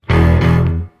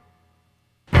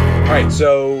right,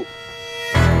 so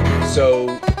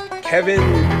Kevin,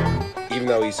 even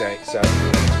though he sounds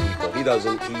nice people, he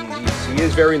doesn't. He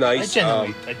is very nice.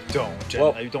 I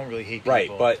don't really hate people. Right,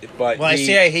 but when I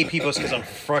say I hate people, it's because I'm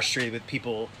frustrated with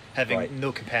people having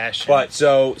no compassion. But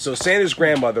so Sandra's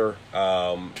grandmother,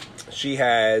 she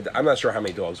had, I'm not sure how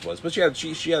many dogs it was, but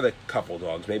she had a couple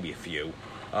dogs, maybe a few,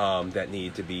 that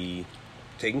needed to be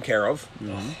taken care of.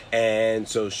 Mm-hmm. And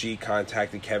so she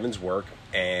contacted Kevin's work,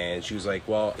 and she was like,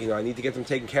 well, I need to get them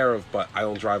taken care of, but I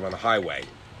don't drive on the highway.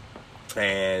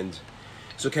 And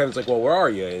so Kevin's like, well, where are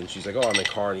you? And she's like, oh, I'm in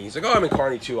Kearney. He's like, oh, I'm in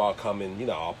Kearney too. I'll come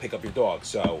and, I'll pick up your dog.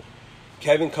 So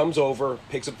Kevin comes over,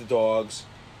 picks up the dogs,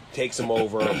 takes them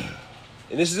over.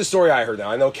 And this is the story I heard now.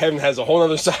 I know Kevin has a whole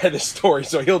other side of the story,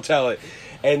 so he'll tell it.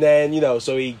 And then,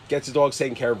 so he gets the dogs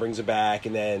taken care of, brings them back.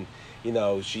 And then,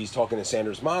 she's talking to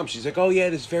Sandra's mom. She's like, oh, yeah,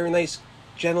 this very nice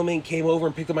gentleman came over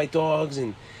and picked up my dogs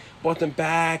and brought them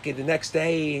back. And the next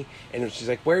day, and she's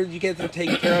like, where did you get them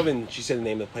taken care of? And she said the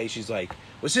name of the place. She's like,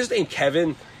 was his name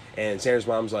Kevin? And Sandra's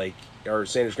mom's like, or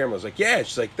Sandra's grandma was like, yeah.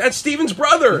 She's like, that's Steven's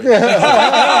brother. Like, oh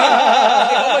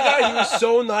my God, he was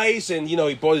so nice. And,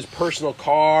 he bought his personal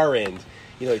car and,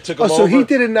 he took him over. So he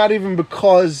did it not even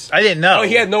because... I didn't know. Oh,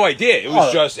 he had no idea. It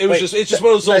was it's just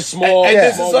one of those little small... And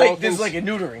this is like a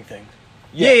neutering thing.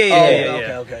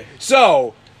 Yeah. Okay.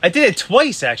 So... I did it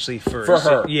twice, actually, for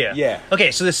her. Yeah.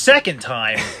 Okay, so the second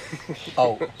time...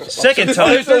 Second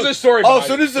time... There's a story behind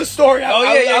so this is a story.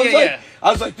 I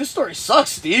was like, this story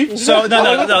sucks, Steve. So,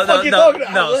 no.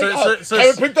 So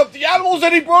Kevin picked up the animals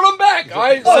and he brought them back.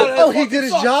 He did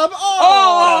his job?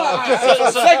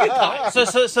 Second time.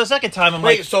 So second time, I'm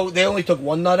Wait, so they only took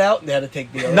one nut out and they had to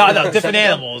take the other? No, different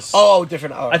animals. Oh,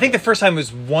 different. I think the first time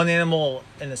was one animal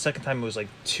and the second time it was like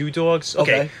two dogs.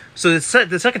 Okay. So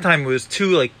the second time was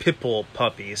two like pit bull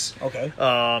puppies. Okay.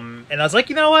 And I was like,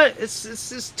 you know what? It's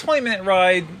this 20-minute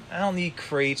ride. I don't need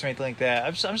crates or anything like that.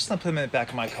 I'm just gonna put them in the back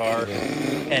of my car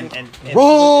and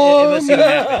let's see what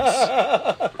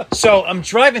happens. So I'm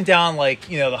driving down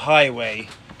the highway,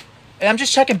 and I'm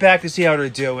just checking back to see how they're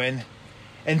doing.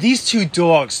 And these two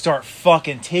dogs start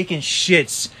fucking taking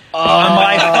shits on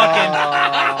my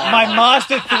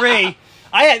Mazda 3.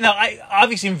 I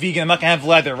obviously am vegan. I'm not gonna have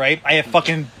leather, right? I have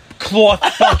fucking cloth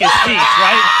fucking seats,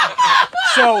 right?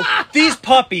 So these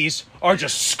puppies are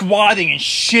just squatting and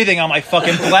shitting on my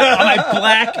fucking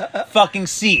black fucking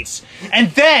seats,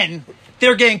 and then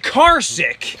they're getting car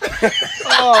sick.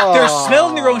 They're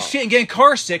smelling their own shit and getting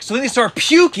car sick, so then they start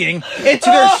puking into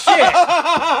their shit.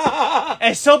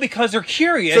 And so because they're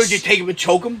curious... So did you take them and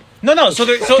choke them? No. No.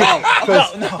 That's what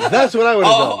I would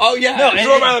have done. Oh, yeah. No,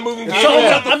 throw them out of the moving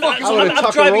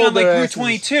I'm driving on Route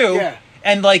 22. Yeah.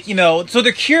 And so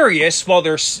they're curious while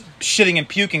they're shitting and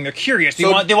puking. They're curious. They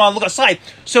want to look outside.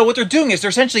 So what they're doing is they're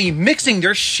essentially mixing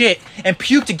their shit and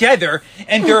puke together,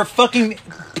 and they're fucking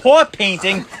paw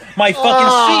painting my fucking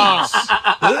seats.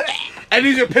 And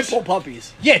these are pit bull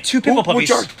puppies. Yeah, two pit bull puppies,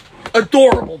 which are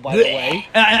adorable, by the way.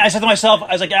 And I said to myself,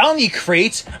 I was like, I don't need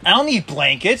crates. I don't need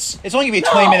blankets. It's only gonna be a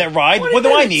 20-minute ride. What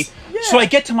do I need? Yeah. So I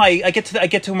get to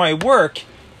my work.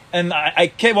 And I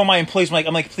get one of my employees.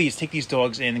 I'm like, please take these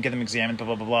dogs in and get them examined. Blah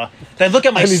blah blah blah. Then I look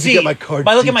at my seat.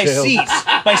 I look at my seats.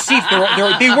 My seats.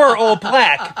 They were all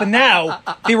black, but now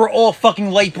they were all fucking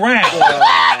light brown.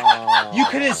 You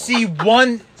couldn't see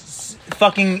one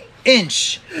fucking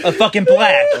inch of fucking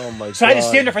black. Oh my God. So I had to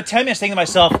stand there for 10 minutes thinking to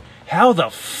myself, how the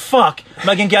fuck am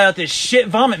I gonna get out this shit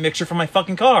vomit mixture from my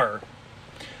fucking car?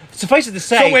 Suffice it to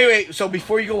say. So wait. So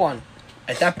before you go on,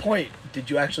 at that point, did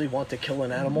you actually want to kill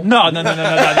an animal? No. I was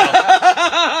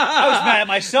mad at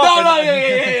myself. No,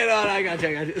 I got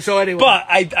you. So anyway, but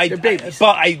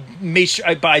I made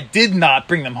sure. But I did not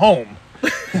bring them home.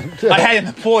 I had an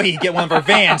employee get one of our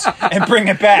vans and bring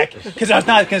it back because I was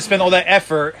not going to spend all that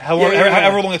effort,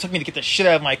 however long it took me to get the shit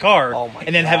out of my car,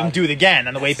 and then have him do it again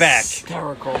on the way back.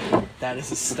 Hysterical. That is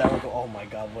hysterical. Oh my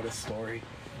God, what a story.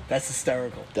 That's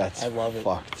hysterical. I love it.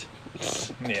 Fucked.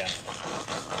 Yeah,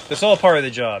 it's all part of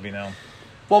the job,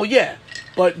 Well, yeah,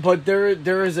 but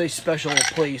there is a special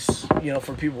place,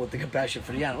 for people with the compassion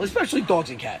for the animal, especially dogs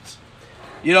and cats.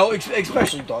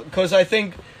 Especially dogs, because I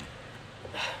think,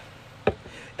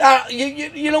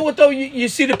 you know what though, you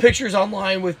see the pictures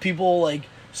online with people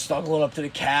snuggling up to the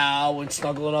cow and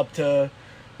snuggling up to,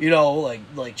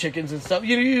 like chickens and stuff.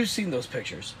 You've seen those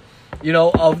pictures. I don't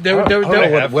know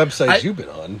what websites you've been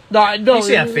on. No, you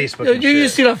see it on Facebook. You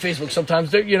see it on Facebook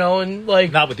sometimes. And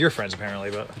not with your friends apparently,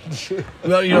 but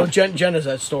well, Jen has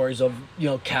had stories of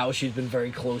cows she's been very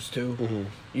close to.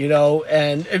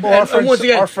 And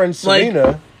our friend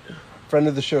Serena, friend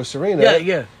of the show, Serena.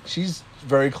 Yeah. She's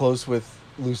very close with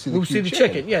Lucy the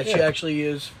chicken. Yeah, she actually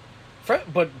is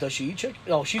But does she eat chicken?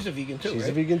 Oh, she's a vegan too. She's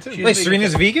right? a vegan too. She's Wait, a vegan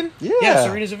Serena's too. vegan? Yeah,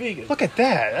 Serena's a vegan. Look at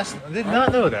that. I did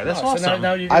not know that. That's Oh, awesome. So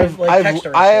now you're gonna, text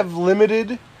her. I have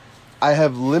limited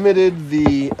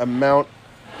the amount.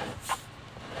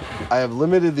 I have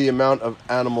limited the amount of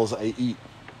animals I eat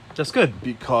That's good.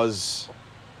 because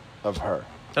of her.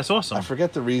 That's awesome. I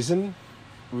forget the reason.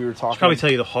 We were talking. She'll probably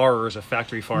tell you the horrors of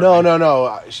factory farming.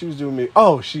 No. She was doing me.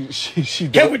 Oh, she.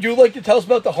 Ken, would you like to tell us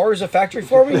about the horrors of factory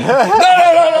farming?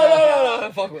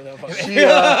 No. Fuck with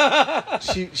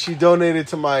that. She donated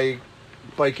to my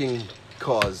biking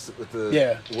cause with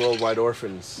the Worldwide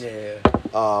Orphans. Yeah.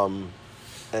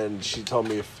 And she told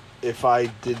me if I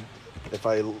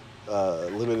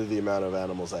limited the amount of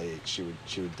animals I ate, she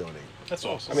would donate. That's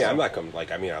awesome. I mean, I'm not going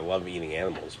like. I mean, I love eating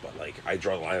animals, but like, I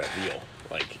draw the line at veal.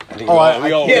 Like, I think Oh,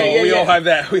 we all have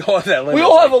that. We all have that limit. We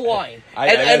all have a line,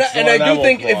 that's the and line I do won't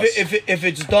think cross. if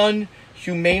it's done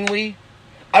humanely,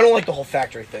 I don't like the whole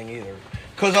factory thing either.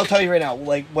 Because I'll tell you right now,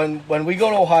 like when we go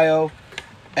to Ohio,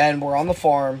 and we're on the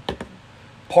farm,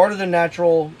 part of the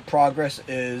natural progress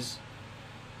is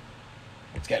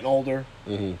it's getting older.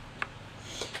 Mm-hmm.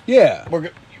 Yeah, We're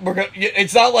gonna.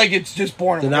 It's not like it's just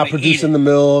born. they're and we're not gonna eat producing it. the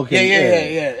milk. Yeah.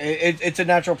 It's a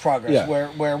natural progress Yeah.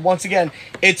 where once again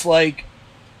it's like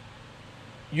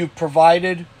you've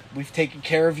provided, we've taken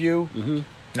care of you. Mm-hmm.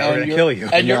 Now we're and gonna you're- kill you.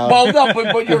 And you're No. well, no, but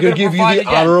you're We're gonna give you provide the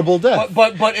again. honorable death.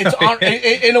 But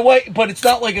it's in a way, but it's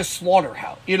not like a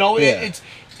slaughterhouse. You know, Yeah.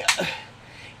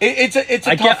 it's a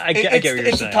I tough. get what you're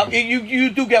it's saying. a tough.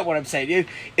 You do get what I'm saying.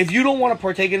 If you don't want to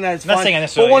partake in that, it's I'm not fine. saying I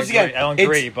necessarily But once agree. again, I don't it's-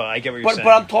 agree, but I get what you're saying.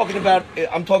 But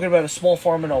I'm talking about a small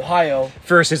farm in Ohio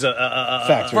versus a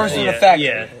Factory. versus yeah, a factory.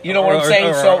 Yeah. You know what I'm saying?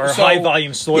 Or high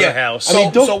volume slaughterhouse. So, I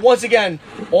mean, don't- so once again,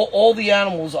 all the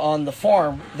animals on the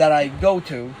farm that I go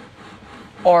to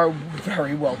are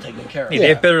very well taken care of. Yeah, they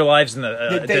have better lives than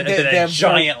They- than they're a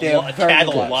giant very- they're very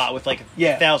cattle good lot with like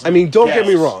Yeah. 1,000. I mean, don't get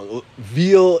me cows. wrong.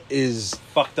 Veal is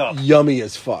Fucked up. yummy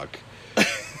as fuck,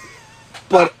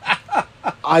 but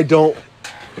I don't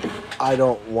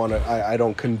want to. I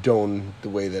don't condone the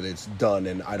way that it's done,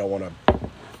 and I don't want to.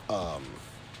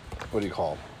 What do you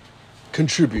call?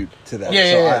 Contribute to that.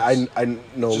 Yeah, so yeah, I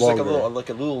no It's just longer. like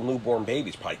a little newborn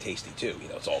baby's probably tasty too. You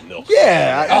know, it's all milk.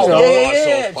 Yeah, Oh, you know. so yeah.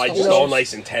 it's probably It's just the all whole-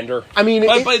 nice and tender. I mean,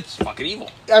 but it's fucking evil.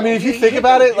 I mean, if you You think can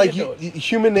about do it, it, like you can do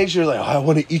human nature, is like, oh, I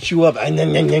want to eat you up.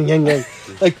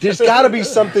 Like, there's got to be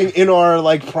something in our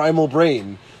like primal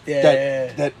brain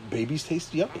Yeah. that babies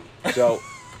taste yummy.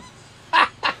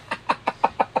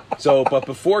 But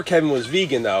before Kevin was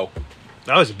vegan, though,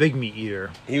 I was a big meat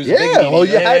eater. he was a big Yeah, meat well,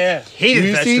 eater. yeah. Hated You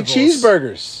used to eat vegetables.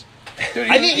 cheeseburgers.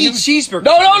 Dude, I didn't eat cheeseburgers.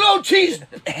 No, cheese,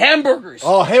 hamburgers.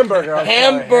 Oh, hamburger. I'm sorry,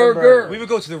 Hamburger. We would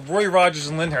go to the Roy Rogers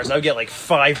in Lyndhurst. I would get like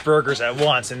 5 burgers at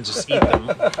once and just eat them.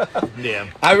 Yeah.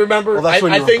 I remember. Well, that's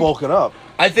when I you were think. bulking up.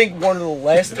 I think one of the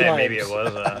last times. Maybe it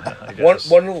was. I guess.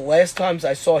 One of the last times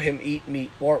I saw him eat meat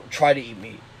or try to eat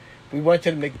meat, we went to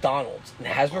the McDonald's in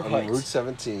Hasbrook On Heights Route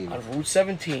 17. on Route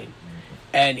 17,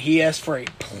 and he asked for a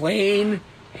plain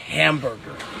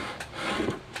hamburger.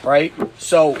 Right?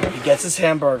 So he gets his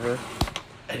hamburger,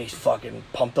 and he's fucking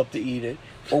pumped up to eat it.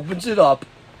 Opens it up,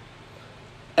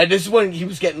 and this is when he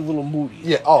was getting a little moody.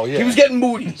 Yeah. Oh, yeah. He was getting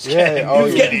moody. Yeah. He Oh,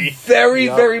 was yeah. getting very,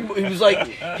 Yeah. very. He was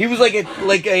like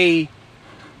a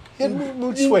He had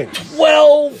mood swings.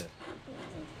 12,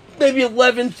 maybe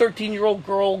 11, 13-year-old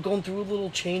girl going through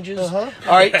little changes. Uh-huh.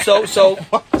 All right,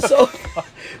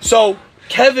 so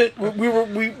Kevin, we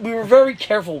were very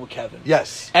careful with Kevin.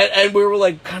 Yes. And we were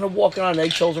like kind of walking on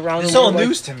eggshells around It's him. all We were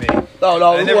news to me. Like,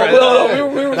 no, I never-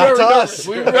 we were Not very to nervous. us.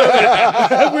 We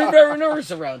were very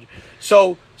nervous around you.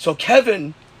 So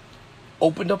Kevin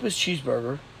opened up his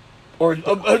cheeseburger, or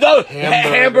no,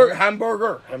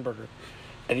 hamburger,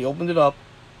 and he opened it up,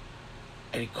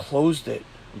 and he closed it.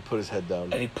 He put his head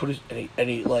down. And he put his and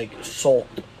he like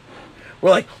sulked. We're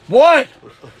like, what,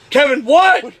 Kevin?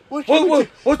 What? What can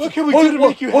we do to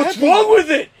make you What's happy? wrong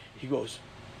with it? He goes,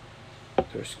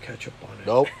 there's ketchup on it.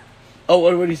 Nope. Oh,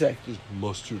 what did he say? Just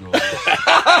mustard on it.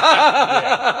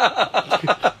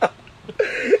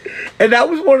 And that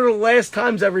was one of the last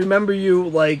times I remember you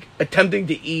like attempting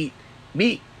to eat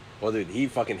meat. Well, dude, he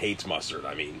fucking hates mustard.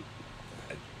 I mean,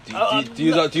 do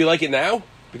you like it now?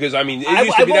 Because I mean, it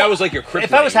used to be that was like your kryptonite.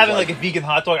 If I was having like a vegan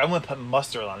hot dog, I wouldn't put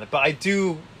mustard on it. But I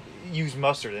do use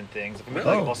mustard in things. If I make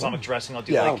like a balsamic dressing, I'll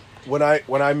do Yeah. like.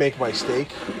 When I make my steak,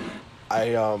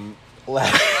 I I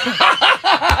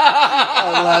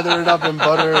lather it up in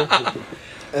butter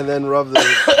and then rub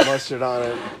the mustard on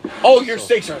it. Oh, your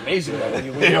steaks are amazing though. When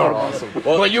you They are awesome.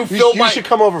 When you You, fill you my should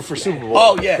come over for Super Bowl.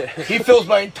 oh yeah, he fills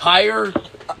my entire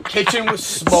kitchen with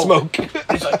smoke. Smoke.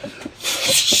 He's like,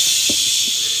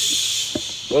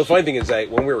 Well, the funny thing is that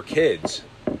when we were kids,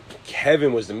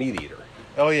 Kevin was the meat eater.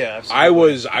 Oh yeah,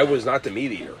 absolutely. I was not the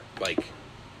meat eater. Like,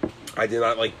 I did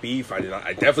not like beef. I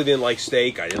definitely didn't like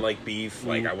steak. I didn't like beef.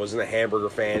 Like, I wasn't a hamburger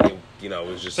fan. You know,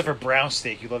 it was just Except for brown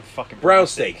steak. You love fucking brown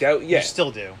steak. Yeah, You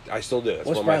still do. I still do. That's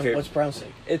What's one of my brown? favorite. What's brown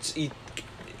steak? It's you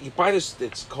buy this.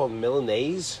 It's called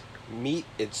Milanese meat.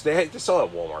 They sell it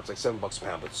at Walmart. It's like $7 a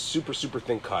pound, but it's super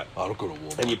thin cut. I don't go to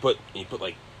Walmart. And you put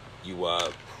like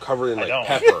cover it in I like don't.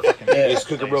 pepper. Yeah. You just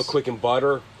cook it real quick in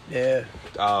butter. Yeah.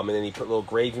 And then you put a little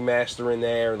gravy master in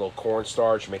there, a little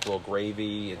cornstarch, make a little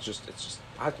gravy. It's just.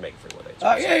 I have to make it for you one day.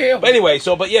 Yeah. But anyway,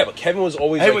 but Kevin was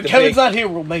always Hey, like when the Kevin's big, not here,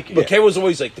 we'll make it. But Kevin was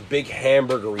always like the big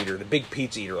hamburger eater, the big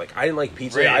pizza eater. Like I didn't like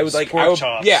pizza. Ribs, I would pork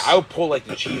chops. I would pull like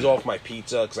the cheese off my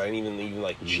pizza because I didn't even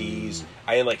like cheese.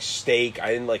 I didn't like steak.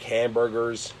 I didn't like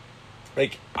hamburgers.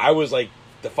 Like I was like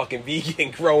the fucking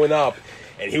vegan growing up,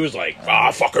 and he was like,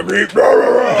 fucking meat.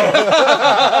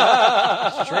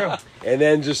 It's true. And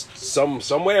then just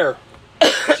somewhere.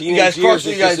 You guys crossed.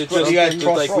 You guys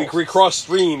like we crossed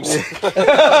streams, and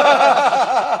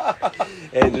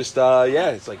just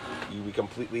it's like we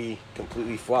completely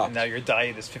flopped. And now your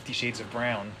diet is 50 Shades of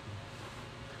Brown.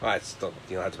 You don't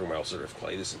have to bring my ulcerative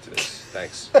colitis into this.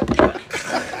 Thanks.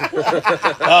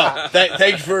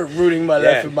 Thanks for rooting my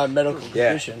life with my medical Yeah.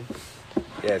 condition.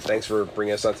 Yeah, thanks for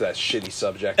bringing us onto that shitty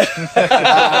subject.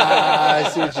 I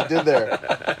see what you did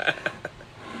there.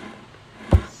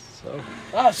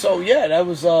 So yeah, that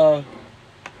was. I'm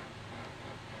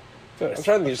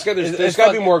trying to think. There's got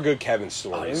to be more good Kevin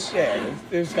stories.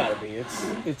 There's got to be.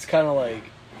 It's kind of like,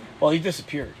 well, he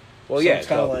disappeared. Well, So yeah, it's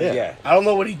kind of like, yeah. I don't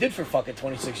know what he did for fucking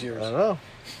 26 years. I don't know.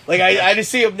 Like I just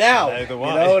see him now. Neither do You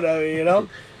I. know what I mean? You know.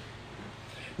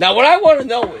 Now, what I want to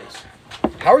know is,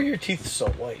 how are your teeth so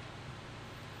white?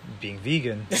 Being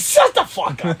vegan. Shut the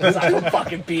fuck up! It's not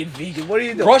fucking being vegan. What are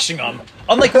you doing? Brushing them.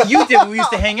 Unlike what you did when we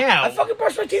used to hang I out. fucking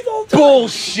brush my teeth all the time.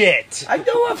 Bullshit. I know.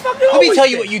 I fucking. Let me always tell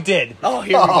you did. what you did. Oh,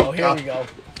 here we go. Here we go.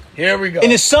 Here we go. In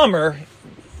the summer,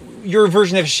 your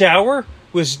version of a shower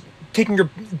was taking your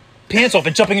pants off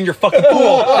and jumping in your fucking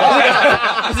pool.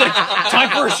 It's like, time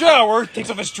for a shower.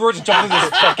 Takes off his drawers and jumps into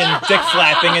this fucking dick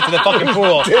flapping into the fucking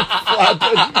pool.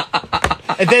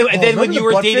 And then when you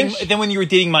were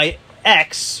dating, my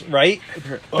ex, right?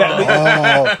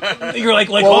 You're like,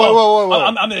 Whoa.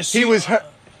 I'm gonna see. He was her.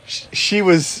 She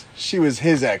was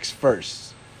his ex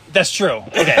first. That's true.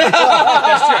 Okay,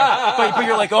 that's true. But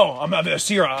you're like, I'm gonna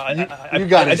see her. You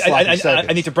got it.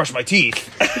 I need to brush my teeth.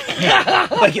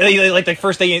 like the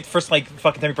first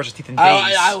fucking time you brush your teeth in days.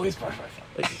 I always brush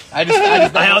my teeth. I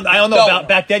don't know about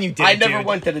back then. You did. I never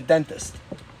went to the dentist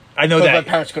I know because my that.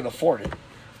 parents couldn't afford it.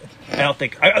 I don't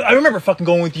think. I remember fucking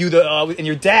going with you and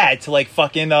your dad to like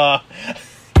fucking. I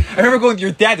remember going with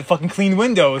your dad to fucking clean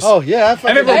windows. Oh yeah, I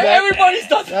remember that. Everybody's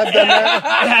done that. I've done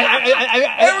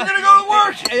that. Hey, we're gonna go to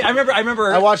work. I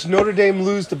remember. I watched Notre Dame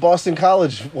lose to Boston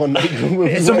College one night.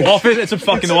 It's some office. It's some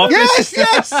fucking office.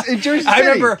 Yes, in Jersey City. I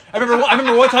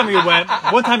remember one time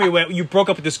we went. You broke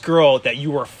up with this girl that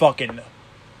you were fucking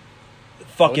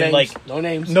like No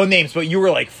names. no names, but you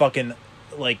were like fucking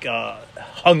like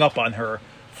hung up on her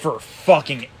for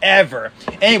fucking ever.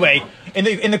 Anyway,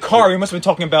 in the car, we must have been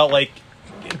talking about like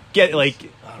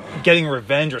getting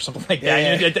revenge or something like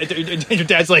that. Yeah. And your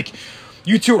dad's like,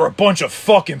 "You two are a bunch of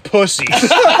fucking pussies."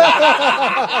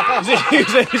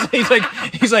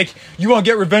 he's like, "You want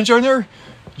to get revenge on her?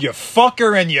 You fuck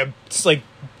her and you like."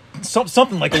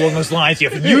 Something like along those lines. You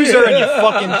use her and you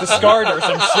fucking discard her or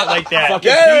some shit like that.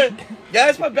 Yeah,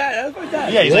 that's my bad. That's my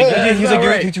dad. Yeah, he's like,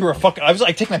 right. you two are fucking. I was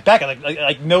like taking it back.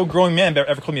 Like no grown man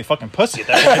ever called me a fucking pussy at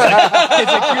that point.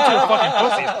 It's like you two are fucking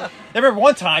pussies. I remember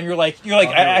one time you're like,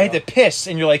 I had to piss,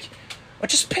 and you're like, well,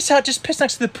 just piss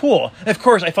next to the pool. And of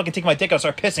course, I fucking take my dick out,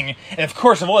 and start pissing, and of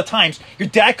course, of all the times, your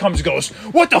dad comes and goes,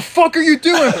 "What the fuck are you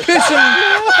doing?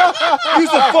 Pissing? Use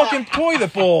the fucking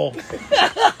toilet bowl."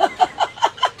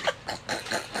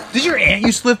 Did your aunt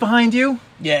used to live behind you?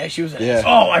 Yeah, she was. Yeah.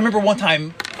 Oh, I remember one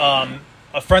time,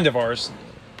 a friend of ours,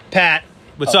 Pat.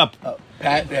 What's up?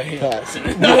 Pat. We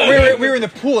were in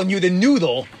the pool and you had the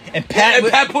noodle, and Pat.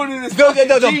 Pat put it in his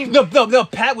No.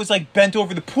 Pat was like bent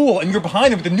over the pool, and you're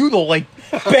behind him with the noodle, like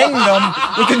banging him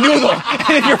with the noodle. And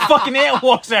then your fucking aunt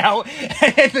walks out,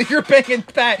 and you're banging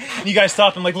Pat. And you guys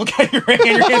stop and like look at your aunt,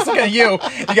 and your aunt's looking at you.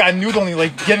 You got a noodle, and you're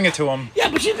like giving it to him. Yeah,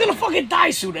 but she's gonna fucking die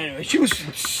soon anyway. She was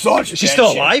such. She's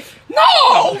still alive?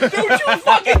 No, dude, she was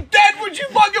fucking dead when she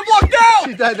fucking walked out.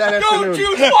 She died that afternoon. Dude, she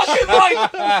was fucking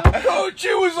like, dude,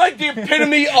 she was like the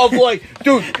epitome of like,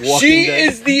 dude, she Dead.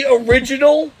 is the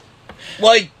original,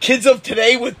 like, kids of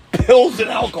today with pills and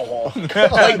alcohol.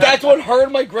 Like, that's what her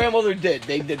and my grandmother did.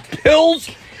 They did pills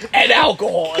and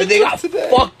alcohol, and they got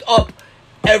fucked up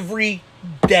every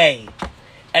day.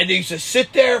 And they used to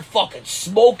sit there, fucking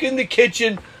smoke in the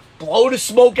kitchen, blow the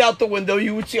smoke out the window.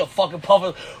 You would see a fucking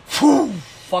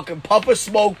fucking puff of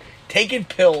smoke, taking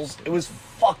pills. It was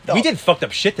fucked up. We did fucked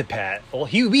up shit to Pat. Well,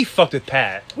 we fucked with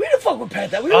Pat. We didn't fuck with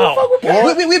Pat. We didn't fuck with Pat.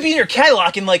 We'd be in your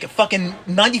Cadillac in like a fucking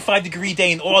 95-degree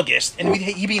day in August, and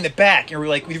he'd be in the back, and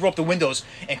we'd roll up the windows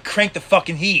and crank the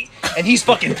fucking heat, and he's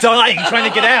fucking dying trying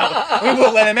to get out. We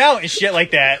wouldn't let him out and shit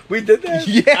like that. We did that?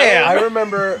 Yeah. I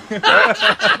remember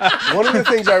one of the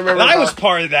things I remember. And I was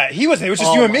part of that. He wasn't. It was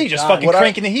just you and me, just fucking What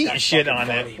cranking the heat and shit on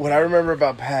funny. it. What I remember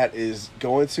about Pat is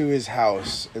going to his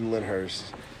house in Lyndhurst.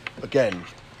 Again,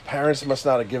 parents must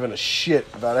not have given a shit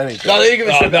about anything. No, they didn't give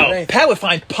a shit about No, anything. Pat would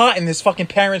find pot in his fucking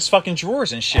parents' fucking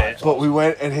drawers and shit. But we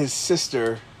went, and his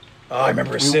sister. Oh, I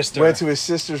remember his We sister. went to his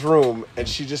sister's room, and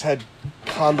she just had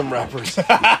condom wrappers.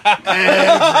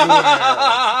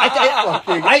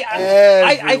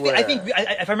 I think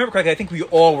if I remember correctly, I think we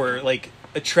all were like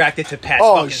attracted to Pat's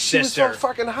Oh, fucking she was sister. so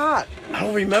fucking hot. I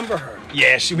don't remember her.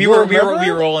 Yeah, we You were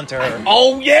remember? all into her.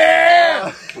 Oh,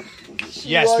 yeah!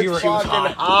 Yes, we were. She was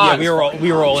fucking hot. Yeah,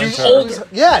 we were all She into was her. older.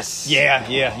 Yes. Yeah.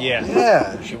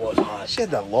 Yeah. She was hot. She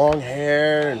had that long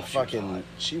hair and fucking.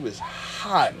 She was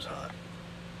hot.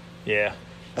 Yeah.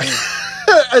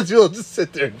 As you'll just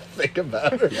sit there and think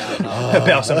about her.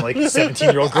 About some like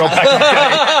 17-year-old girl back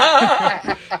in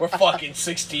the day. We're fucking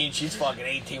 16. She's fucking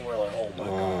 18. We're like, oh my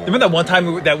god. Remember that one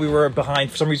time that we were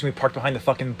behind? For some reason, we parked behind the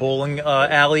fucking bowling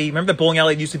alley. Remember the bowling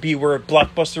alley used to be where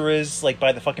Blockbuster is, like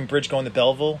by the fucking bridge going to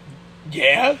Belleville.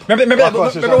 Yeah? Remember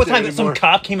Blockbuster's one not time there that some anymore.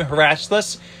 cop came and harassed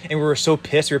us, and we were so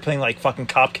pissed. We were playing like fucking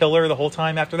cop killer the whole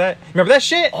time after that. Remember that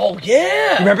shit? Oh,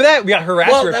 yeah. Remember that? We got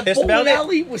harassed. Well, we were that pissed about bowling it.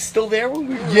 alley was still there when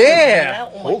we were Yeah.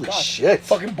 out? Oh my Holy god. shit.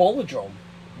 Fucking Bolodrome.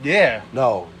 Yeah.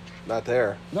 No, not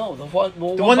there. No, the one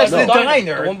one by that's the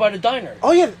diner. The one by the diner.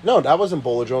 Oh yeah, no, that wasn't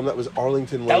Bolodrome. That was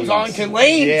Arlington Lanes. That was Arlington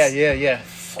Lanes. Yeah.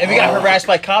 And we got harassed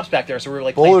by cops back there, so we were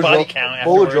like playing body count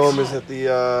afterwards. Bolodrome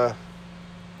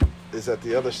is at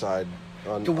the other side.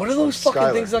 On, Dude, what are those on fucking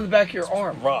Skyler. things on the back of your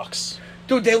arm? Rocks.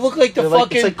 Dude, they look like the They're like-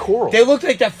 fucking. it's like coral. They look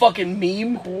like that fucking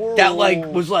meme Coral. that like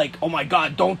was like, oh my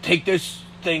god, don't take this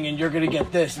thing and you're gonna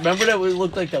get this. Remember that? It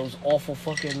looked like that was awful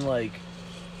fucking like.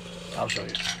 I'll show you.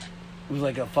 It was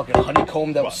like a fucking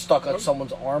honeycomb that was stuck on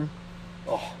someone's arm.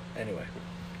 Oh, anyway.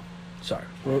 Sorry,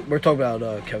 we're talking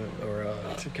about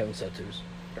Kevin's tattoos.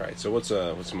 All right, so what's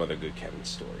some other good Kevin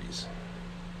stories?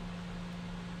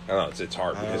 I don't know, it's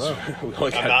hard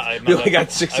because we only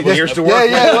got 60 years to work.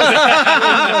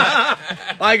 Yeah.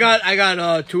 I got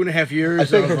 2.5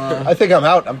 years I think I'm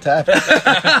out. I'm tapped.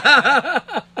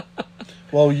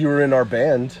 Well, you were in our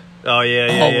band. Oh yeah.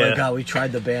 Oh my god, we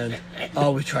tried the band.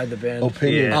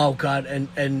 Opinion. Yeah. Oh god,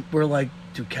 and we're like,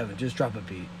 dude, Kevin, just drop a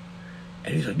beat.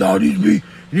 And he's like, no, it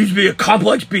needs to be a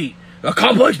complex beat. A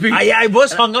complex beat. I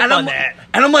was hung up and on I'm, that.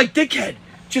 And I'm like, dickhead,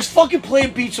 just fucking play a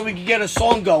beat so we can get a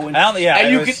song going. And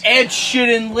you can add shit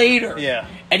in later. Yeah.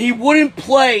 And he wouldn't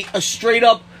play a straight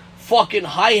up fucking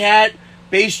hi-hat,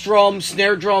 bass drum,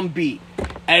 snare drum beat.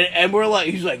 And we're like,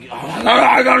 he's like,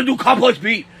 I gotta do complex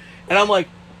beat. And I'm like,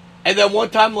 and then one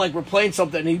time, like, we're playing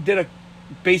something, and he did a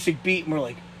basic beat, and we're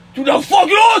like, dude, that was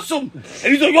fucking awesome! And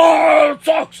he's like, oh, it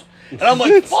sucks! And I'm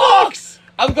like, fuck!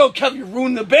 I'm going, Kevin, you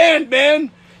ruined the band, man!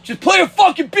 Just play a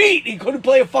fucking beat! He couldn't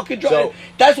play a fucking drum. So-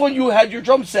 That's when you had your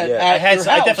drum set Yeah. at your I house.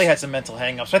 definitely had some mental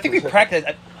hang-ups. I think we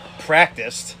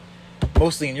practiced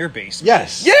mostly in your basement.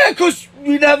 Yes. Yeah, because we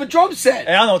didn't have a drum set.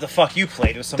 And I don't know what the fuck you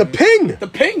played. It was some The ping. The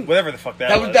ping. whatever the fuck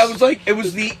that was. That was like, it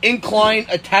was the incline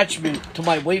attachment to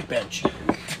my weight bench.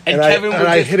 And Kevin would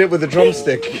I just... hit it with a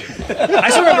drumstick. I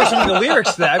still remember some of the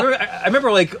lyrics to that. I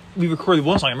remember like we recorded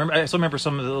one song. I still remember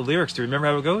some of the lyrics. Do you remember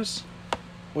how it goes?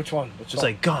 Which one? Just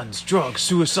like guns, drugs,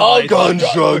 suicide. Oh, Guns,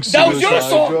 drugs, That was your suicide,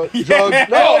 song. drugs. No,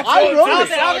 I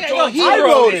wrote it. He I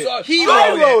wrote it. He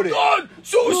I wrote it. God,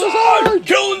 suicide,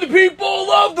 killing the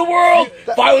people of the world,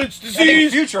 violence,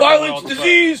 disease, Future violence, World,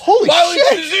 disease, Holy violence,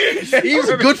 shit. disease. That was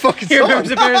a good fucking He song.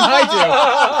 remembers it better than I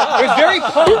do. It was very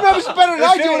punk. He remembers it better than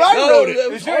I do, and I wrote it.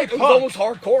 It was, very it was punk. almost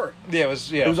hardcore. Yeah, it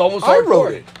was. Yeah, It was almost I hardcore.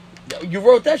 wrote it. You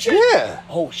wrote that shit? Yeah.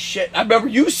 Oh shit! I remember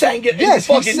you sang it. And Yes,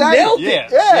 you he fucking sang it. nailed Yeah.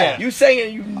 it. Yeah. You sang it.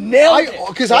 And you nailed it.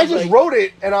 Because I just wrote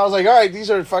it, and I was like, all right,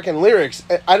 these are fucking lyrics.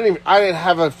 I didn't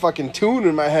have a fucking tune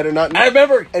in my head or nothing. I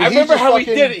remember. And I he remember just how he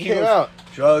fucking did it. He came goes, out.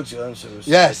 drugs, guns, suicide.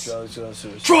 Yes. Drugs, guns,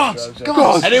 suicide. Drugs, guns.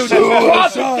 guns, And it was just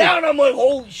dropping down. I'm like,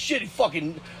 holy shit! He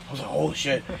fucking I was like, holy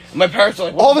shit. And my parents were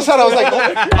like, All of a sudden, I was like,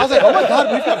 oh my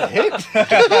god, we've got a hit.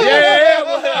 yeah.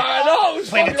 Well, I know. It was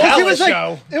Playing fucking the It Alice was like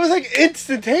show. it was like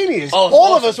instantaneous. Oh, it's all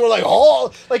of awesome. us were like,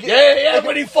 oh, like Yeah, like,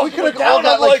 but he we fucking could went have all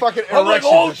down. got like fucking I'm like,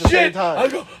 erections oh at the same shit. time. I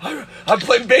go, I'm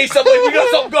playing bass. I'm like, we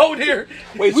got something going here.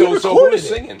 Wait, We so who recorded was it.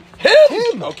 singing?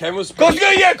 Him. Oh, Ken was Cause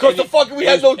the fucking we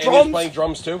had no and he was drums. playing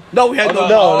drums too. No, we had Oh,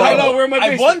 no. We're in my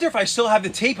I basement. wonder if I still have the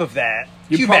tape of that.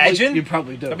 Can you imagine? You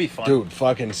probably do. That'd be fun. Dude,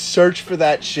 fucking search for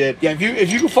that shit. Yeah,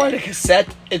 if you can find a cassette,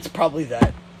 it's probably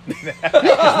that. We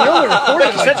only recorded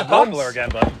Cassettes like are popular once. again,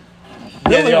 but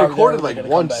We Yeah, only they are. recorded They're like gonna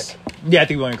come once. back. yeah, I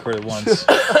think we only recorded once.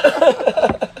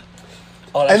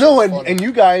 Oh, I know, and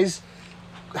you guys,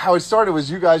 how it started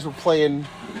was you guys were playing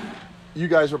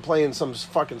some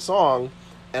fucking song,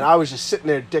 and I was just sitting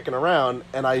there dicking around,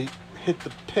 and I hit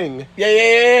the ping,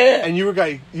 Yeah. and you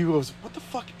goes, what the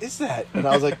fuck is that? And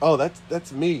I was like, oh,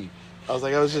 that's me. I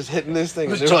was just hitting this thing.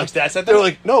 Was And they were John's like, dad said they were that?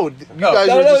 like, no, you guys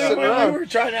No, were just sitting we around. were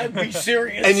trying to be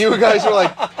serious. And you guys were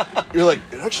like,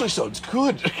 it actually sounds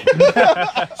good.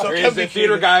 so There's the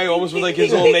theater guy, almost with like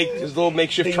his little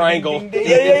makeshift triangle.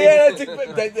 Yeah.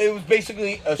 It was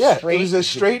basically a Yeah, straight. it was a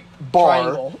straight bar,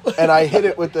 triangle. and I hit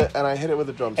it with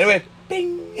the drums, And it went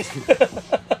bing.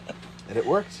 and it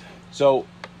worked. So,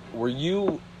 were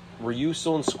you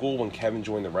still in school when Kevin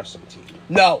joined the wrestling team?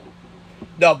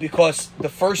 No, because the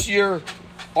first year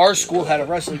our school had a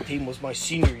wrestling team was my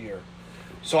senior year.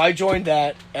 So I joined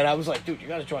that, and I was like, dude, you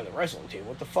got to join the wrestling team.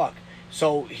 What the fuck?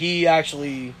 So he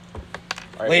actually,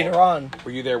 All right, later well, on, were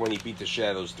you there when he beat the shit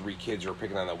out of those 3 kids who were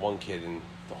picking on that one kid in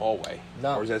the hallway?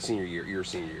 No. Or was that senior year? Your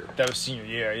senior year? That was senior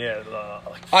year, yeah.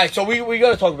 all right, so we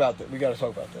got to talk about that. We got to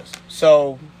talk about this.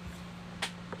 So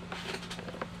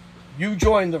you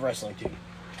joined the wrestling team.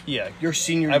 Yeah, Your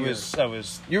senior I year.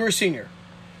 was. You were a senior.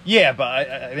 Yeah, but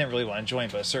I didn't really want to join.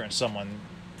 But a certain someone.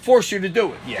 Forced you to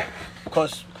do it. Yeah.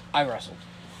 Because I wrestled.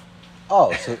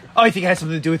 Oh, so Oh, you think it had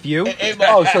something to do with you?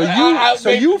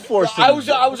 you forced him. I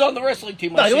was on the wrestling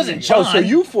team. No, it wasn't John. John. so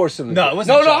you forced him. To No, do it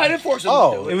wasn't. No, John. I didn't force him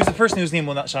Oh. to do It it. was the person whose name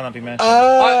shall not be mentioned.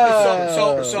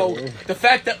 So the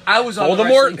fact that I was on the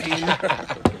Voldemort.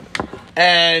 wrestling team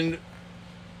and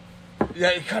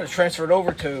that it kind of transferred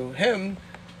over to him,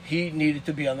 he needed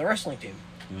to be on the wrestling team.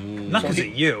 Not because of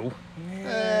you.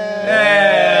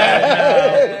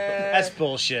 That's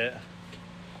bullshit.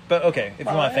 But okay, if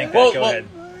you want to think that, Well, go well, ahead.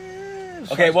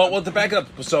 Okay, well, to back it up,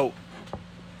 so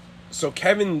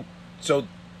Kevin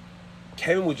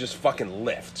would just fucking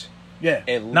lift Yeah.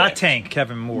 and Not lift. Tank,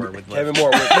 Kevin Moore would Kevin lift. Moore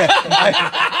would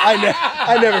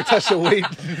I never touched a weight.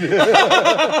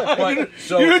 but,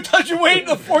 so You didn't touch your weight in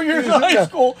the 4 years of high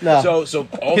school. No, so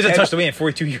all He hasn't Kevin, touched the weight in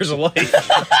 42 years of life.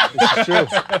 it's true.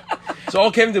 so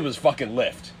all Kevin did was fucking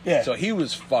lift. Yeah. So he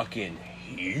was fucking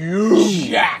huge,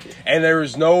 Jacked. and there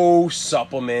was no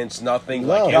supplements, nothing.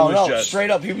 Like it No, was just straight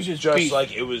up, he was just beef.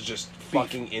 like it was just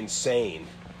fucking insane.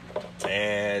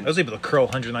 And I was able to curl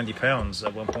 190 pounds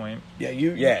at one point.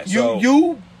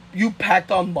 You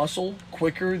packed on muscle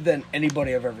quicker than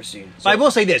anybody I've ever seen. I will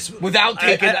say this. Without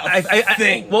taking a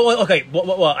thing. Well, okay.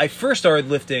 Well, I first started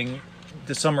lifting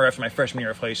the summer after my freshman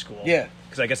year of high school. Yeah.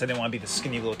 Because I guess I didn't want to be the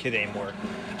skinny little kid anymore.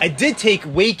 I did take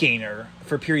weight gainer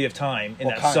for a period of time in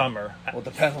What that kind? summer. Well, it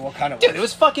depends on what kind of Dude, it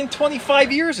was fucking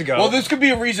 25 years ago. Well, this could be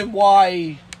a reason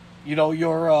why,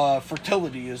 your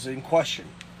fertility is in question.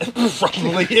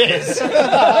 probably is.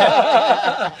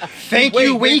 Thank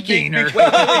you, weight gainer.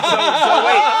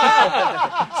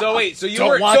 So wait, so you Don't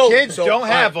were want kids, don't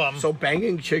have them. So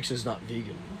banging chicks is not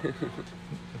vegan.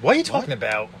 What are you talking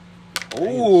about?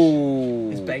 Ooh.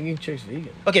 Is banging chicks vegan?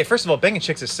 Okay, first of all, banging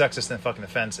chicks is sexist and fucking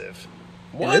offensive.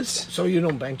 What? So you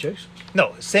don't bang chicks?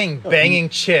 No, saying banging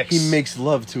chicks. He makes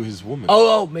love to his woman.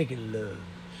 Oh, making love.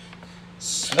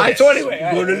 Okay. So anyway,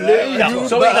 No,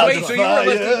 So wait, so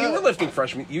you were lifting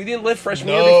freshman. You didn't lift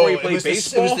freshman year before you played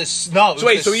baseball. It was no. So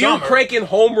wait, so you were cranking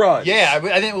home runs. Yeah,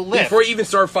 I didn't lift. Before you even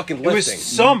started fucking it was lifting.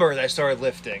 summer that I started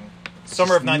lifting.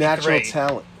 Summer of '93. Natural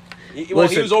talent. Well, he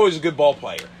Listen. was always a good ball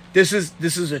player. this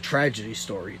is a tragedy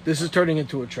story. This is turning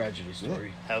into a tragedy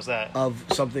story How's that? of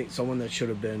someone that should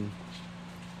have been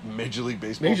Major League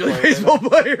Baseball. Major League player. Baseball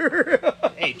player.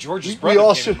 Hey, George's we brother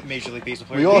all became a should- Major League Baseball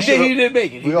player. we all He should- didn't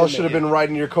make it. We all should have been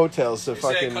riding your coattails to He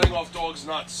said fucking. cutting off dogs'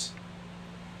 nuts.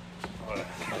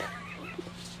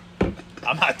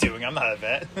 I'm not a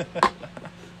vet.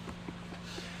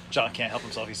 John can't help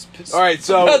himself. He's pissed. All right,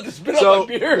 so About to spit out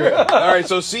my beer. all right,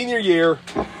 so senior year,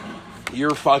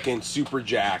 you're fucking super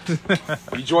jacked.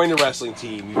 You joined the wrestling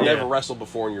team. You've Yeah. never wrestled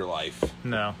before in your life,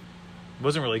 No,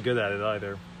 wasn't really good at it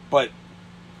either. but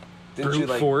didn't you Brute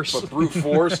like force. But brute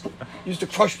force. Used to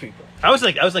crush people. I was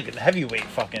like a heavyweight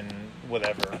fucking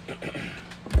whatever.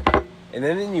 And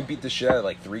then you beat the shit out of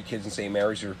like 3 kids in St.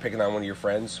 Mary's who were picking on one of your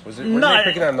friends. Was it? Were No, they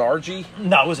picking on Nargi?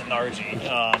 No, it wasn't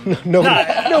Nargi.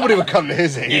 Nobody would come to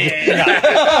his aid.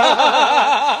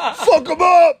 Fuck him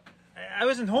up. I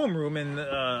was in homeroom and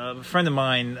a friend of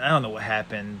mine, I don't know what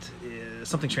happened.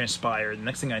 Something transpired. The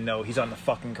next thing I know, he's on the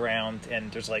fucking ground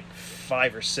and there's like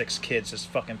 5 or 6 kids just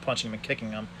fucking punching him and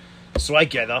kicking him. So I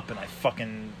get up and I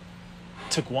fucking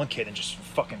took one kid and just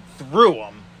fucking threw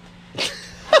him.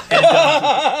 and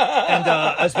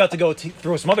I was about to go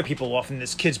throw some other people off, and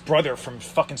this kid's brother from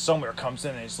fucking somewhere comes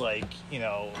in and he's like,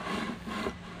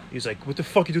 he's like, what the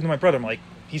fuck you doing to my brother? I'm like,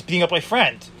 he's beating up my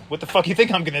friend. What the fuck you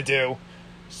think I'm gonna do?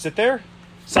 Sit there?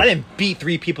 So I didn't beat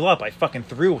 3 people up. I fucking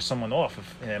threw someone off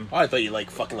of him. Oh, I thought you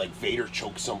fucking Vader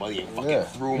choked somebody and fucking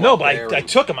threw him. No, up but there I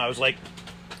took him. I was like,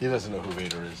 He doesn't know who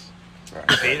Vader is.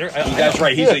 Vader? That's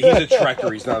right. He's a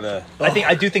Trekker. He's not a.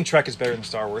 I do think Trek is better than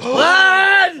Star Wars. What?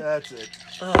 That's it.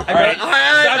 All right.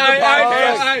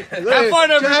 Have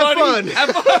fun, everybody. Have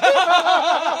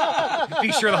fun.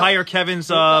 Be sure to hire Kevin's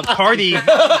party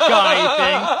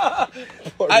guy thing.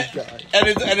 And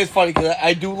it's funny because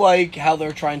I do like how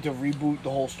they're trying to reboot the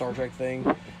whole Star Trek thing.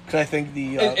 Because I think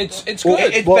It's good.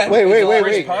 it's Well, better. wait.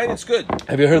 Chris Pine, it's good.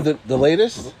 Have you heard the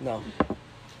latest? No.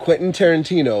 Quentin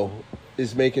Tarantino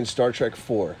is making Star Trek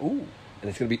 4. Ooh. And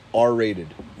it's going to be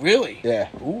R-rated. Really? Yeah.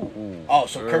 Ooh. Oh,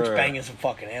 so Kirk's banging some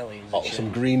fucking aliens. And shit.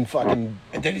 Some green fucking...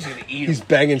 And then he's gonna eat He's them.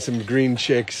 banging some green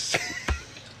chicks.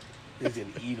 He's gonna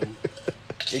eat them.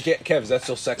 Kev, is that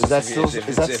still sexist? Is that still- If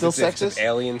is that if still if it's sexist?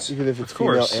 aliens. Even if it's Of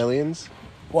female course. aliens.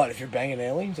 What? If you're banging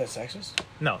aliens, that's sexist?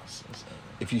 No.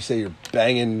 If you say you're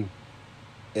banging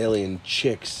alien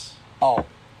chicks. Oh.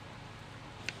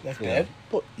 That's You bad. know.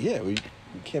 Well, yeah, you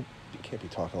can't be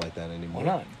talking like that anymore. Why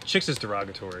not? Chicks is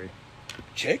derogatory.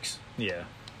 Chicks? Yeah.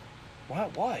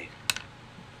 Why?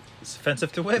 It's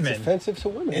offensive to It's women. offensive to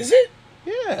women. Is it?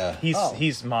 Yeah.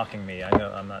 He's mocking me. I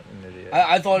know I'm not an idiot.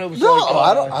 I thought it was No,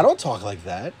 like... I don't talk like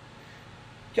that.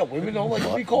 Yeah, women don't like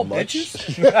to be called Much.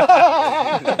 bitches.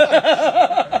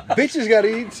 Bitches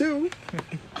gotta eat too.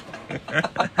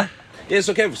 Yeah,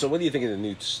 so Kev, so what do you think of the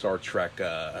new Star Trek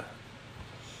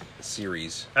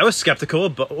series? I was skeptical,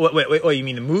 but wait, you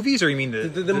mean the movies or you mean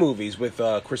The movies with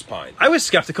Chris Pine. I was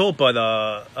skeptical, but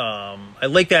I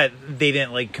like that they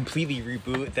didn't like completely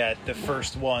reboot that the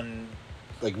first one.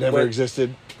 Like never What?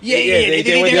 existed. Yeah, they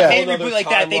they went didn't down reboot like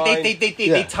that. They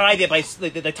Yeah. tied it by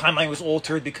the timeline was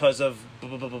altered because of blah,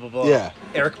 blah, blah, blah, blah. Yeah.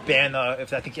 Eric Bana. I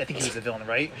think he was the villain,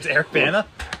 right? Was it Eric Bana?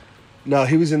 No,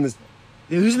 he was in this.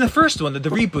 He was in the first one, the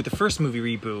reboot, the first movie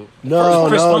reboot. No,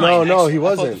 First no, line, no, no. actually. He I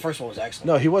thought the wasn't. first one was excellent.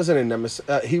 No, he wasn't in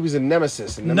Nemesis. He was in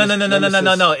Nemesis. And No.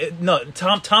 Nemesis- No.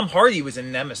 Tom Hardy was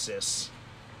in Nemesis.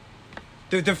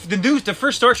 The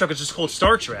first Star Trek was just called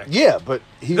Star Trek. Yeah, but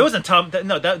he That wasn't Tom.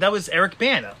 That was Eric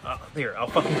Bana. Here, I'll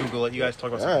fucking Google it. You guys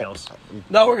talk about something Alright. else.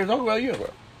 No, we're going to talk about you.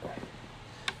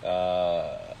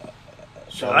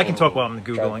 So I can talk while I'm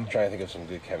Trying googling. to think of some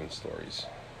good Kevin stories.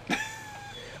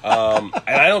 And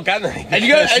I don't got anything. And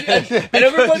you got and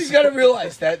everybody's got to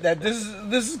realize that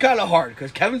this is kind of hard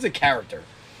because Kevin's a character.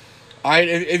 All right,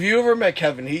 if you ever met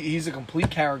Kevin, he's a complete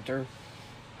character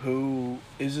who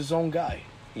is his own guy.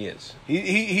 He is.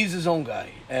 He's his own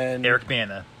guy. And Eric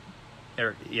Bana.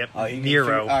 Yep. he can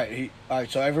Nero. All right.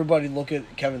 So everybody look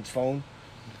at Kevin's phone,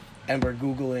 and we're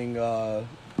googling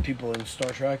people in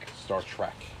Star Trek. Star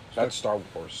Trek. Not Star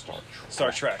Wars. Star Trek.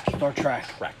 Star Trek. Star Trek.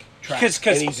 Trek. Because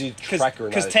And he's a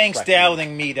Trekker, not a Tank's Trekkie.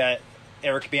 doubting me that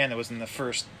Eric Bana was in the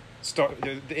first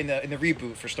in the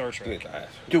reboot for Star Trek. Dude,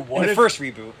 Dude, In what the if first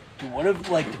reboot. Dude, what if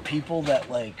like the people that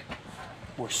like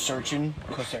were searching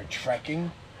because they're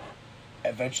trekking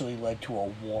eventually led to a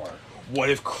war? what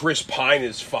if Chris Pine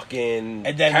is fucking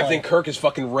And then, Captain like- Kirk is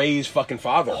fucking Ray's fucking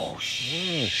father? Oh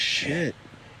shit! shit.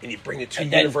 And you bring the two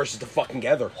And then- universes to fucking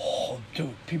together. Oh,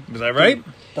 dude, people, Was that right?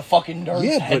 the fucking nerd's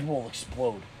Yeah, head but- will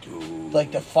explode. Dude,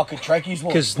 like the fucking Trekkies will.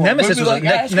 Because explode. Nemesis We'll was be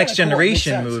a like, "Ah, it's next kinda cool, it makes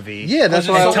generation sense." movie. Yeah, that's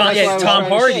why. Tom, that's why I was Tom trying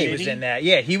to Hardy say. was in that.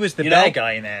 Yeah, he was the You bad know?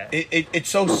 guy in that. It's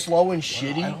so slow and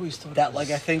shitty I always thought that it like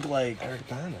was I think like Eric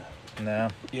Bana. No.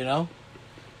 you know.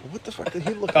 What the fuck did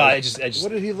he look Oh, like? I just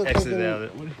what did he look like? exited out of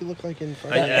it. What did he look like in?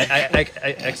 I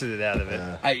exited out of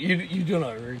it. You doing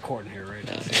a recording here right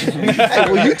now?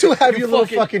 Hey, well, you two have your little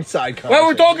fucking side Well,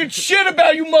 we're conversation. talking shit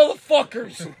about you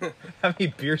motherfuckers. How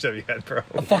many beers have you had, bro?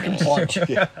 A fucking bunch.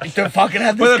 To fucking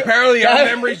have this. But guy- apparently our Yeah.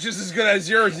 memory's just as good as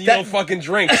yours, and you That- don't fucking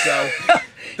drink. So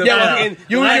the Yeah, fucking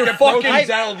you and lack your of fucking- protein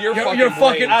down your fucking You're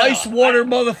fucking brain. ice water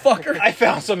motherfucker. I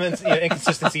found some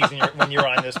inconsistencies when you were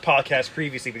on this podcast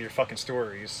previously with your fucking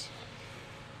stories.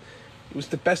 It was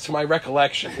the best of my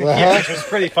recollection. Yeah, which was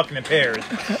pretty fucking impaired.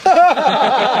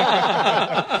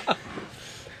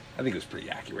 I think it was pretty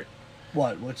accurate.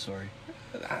 What story?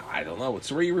 I don't know. What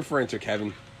story are you referring to,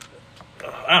 Kevin?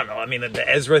 I don't know. I mean, the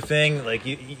Ezra thing. Like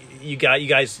you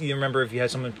guys. You remember if you had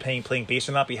someone playing bass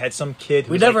or not? But you had some kid.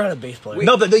 Who We was never like, had a bass player.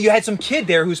 No, but you had some kid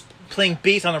there who's playing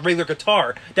bass on a regular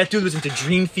guitar. That dude was into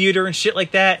Dream Theater and shit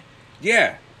like that.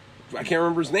 Yeah. I can't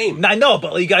remember his name. I know,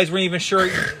 but you guys weren't even sure.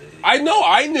 I know.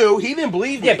 I knew. He didn't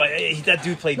believe me. Yeah, but that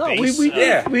dude played No, bass. we did.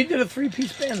 Yeah. We did a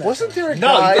 3-piece band. That Wasn't time. there a No,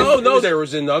 guy? No, there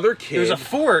was another kid. There was a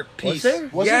 4-piece. Was there?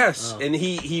 Was it? Yes, and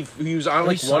he was on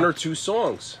like He one or sucked. two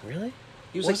songs. Really?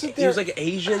 He was Wasn't like he there- was like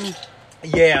Asian.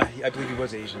 Yeah, I believe he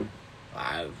was Asian.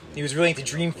 He was really into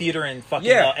Dream Theater and fucking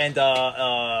Yeah.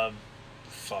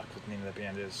 fuck, what the name of that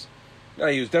band is? No,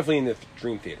 he was definitely in the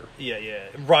Dream Theater. Yeah.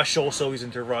 Rush also. He's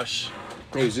into Rush.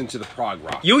 He was into the prog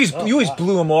rock. You always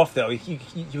blew him off though. He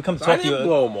would come to I talk to didn't you.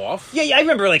 blow him off. Yeah, I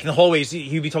remember like in the hallways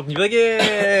he'd be talking to you like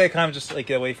yeah, kind of just like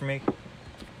get away from me.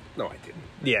 No, I didn't.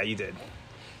 Yeah, you did.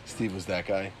 Steve was that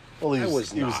guy. Well, he I was,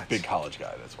 was he was a not. big college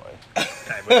guy. That's why.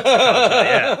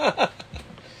 Yeah.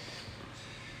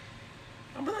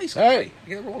 I'm a nice All guy. right. I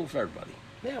get along with everybody.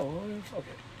 Yeah. Well, fuck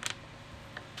it.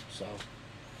 So.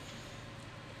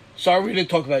 Sorry, we didn't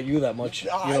talk about you that much.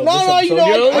 No, this no, episode. you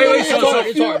know, wait, I so- got a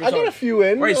it's few- hard, I got a few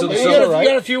in. Right, so I'm the- you so- all You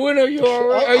got a few in. Are you all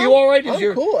right? Are you all right?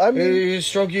 I'm cool. I mean, you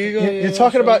stroke your ego. You're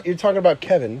talking about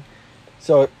Kevin.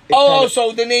 So it Oh, kinda-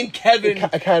 so the name Kevin.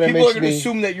 It kinda people are makes going to me-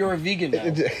 assume that you're a vegan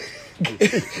now.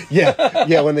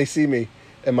 yeah, when they see me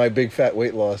and my big fat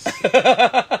weight loss.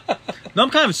 No, I'm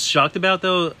kind of shocked about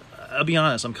though. I'll be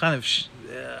honest. I'm kind of.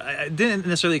 I didn't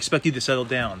necessarily expect you to settle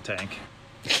down, Tank.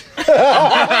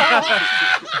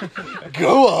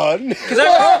 Go on. Because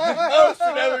I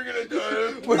never going to do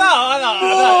it. no, I'm not.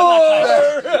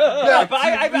 But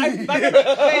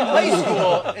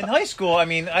in high school, I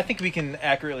mean, I think we can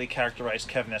accurately characterize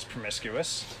Kevin as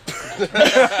promiscuous.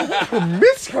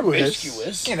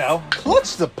 Promiscuous. You know,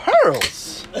 Clutch the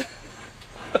pearls.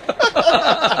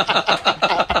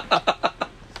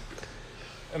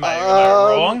 am I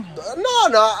wrong?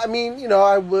 No. I mean, you know,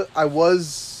 I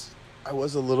was a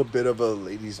little bit of a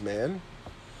ladies' man.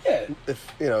 Yeah.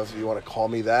 If you want to call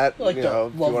me that, Like you the know,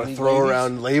 if you want lovely to throw ladies?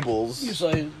 around labels. You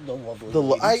say the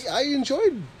lovely I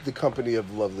enjoyed the company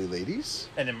of lovely ladies.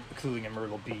 And including in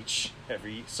Myrtle Beach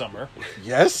every summer.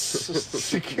 Yes,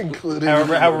 including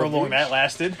However long that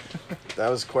lasted. That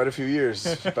was quite a few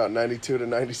years, about 92 to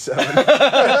 97.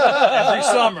 Every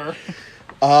summer.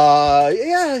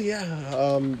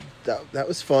 Yeah. That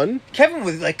was fun. Kevin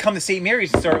would like come to St.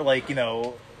 Mary's and start like,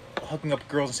 hooking up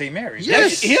girls in St. Mary's.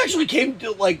 Yes. He actually came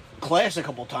to like class a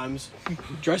couple times,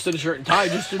 dressed in a shirt and tie,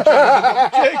 just to try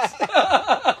to get chicks.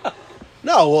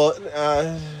 No, well,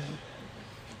 I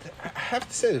have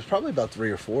to say, there's probably about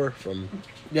 3 or 4 from.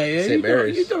 Yeah, St.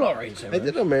 Mary's. You did all right in St. I Mary's.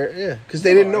 did know Mary, yeah, because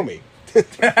they didn't know me. They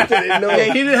didn't know Yeah, me.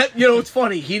 he didn't. Have, it's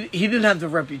funny. He didn't have the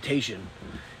reputation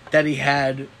that he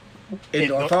had in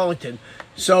North Arlington.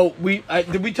 So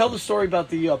did we tell the story about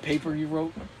the paper you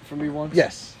wrote for me once?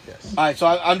 Yes. All right, so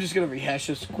I'm just gonna rehash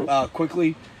this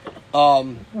quickly.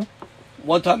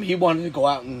 One time he wanted to go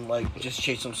out and like just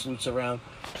chase some sleuths around,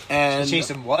 and Chase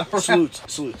him what? sleuths,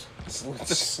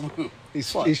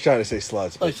 He's trying to say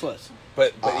sluts. like But sluts.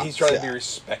 But he's trying to be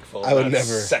respectful. I would not never-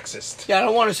 sexist. Yeah, I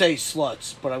don't want to say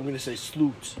sluts, but I'm gonna say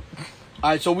sleuths. All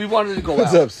right, so we wanted to go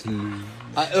what's out. up, Slu?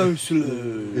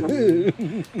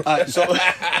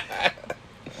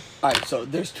 All right, so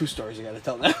there's 2 stories I gotta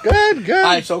tell now. Good. All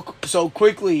right, so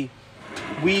quickly,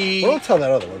 we Well, don't tell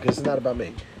that other one because it's not about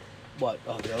me. what?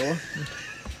 Oh, the other one.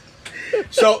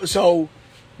 So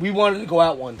we wanted to go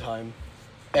out one time,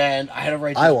 and I had to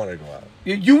write. I want to go out.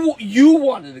 You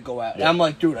wanted to go out, and Yeah. I'm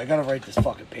like, dude, I gotta write this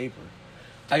fucking paper.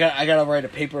 I gotta write a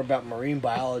paper about marine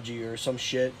biology or some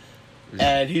shit.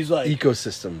 And he's like,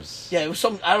 Ecosystems. yeah, it was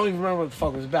some. I don't even remember what the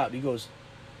fuck it was about. He goes,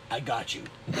 I got you.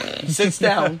 He sits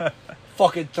down,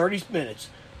 fucking 30 minutes,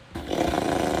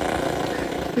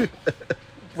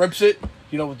 rips it,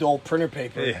 with the old printer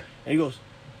paper, Yeah. and he goes,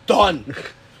 done.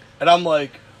 And I'm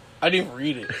like, I didn't even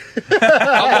read it.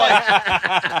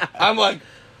 I'm like,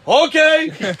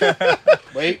 okay.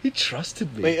 Wait, He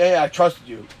trusted me. I trusted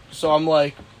you. So I'm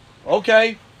like,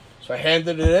 okay. So I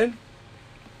handed it in.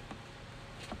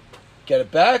 Get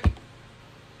it back.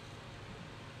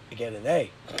 I get an A.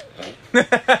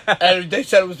 And they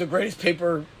said it was the greatest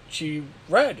paper she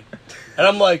read. And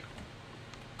I'm like,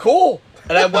 cool.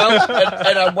 And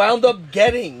I wound up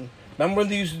getting. Remember when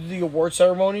they used to do the award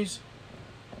ceremonies?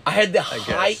 I had the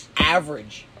high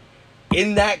average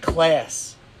in that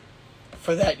class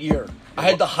for that year. I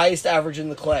had the highest average in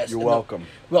the class. You're welcome.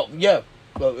 Well, yeah.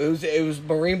 Well, it was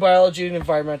marine biology and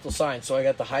environmental science, so I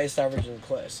got the highest average in the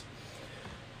class.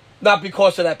 Not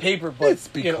because of that paper, but It's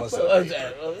because of the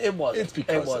paper. It wasn't. It's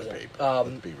because it of wasn't. paper.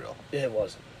 Let's be real. It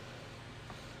wasn't.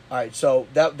 All right, so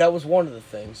that was one of the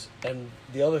things, and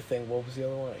the other thing. What was the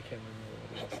other one? I can't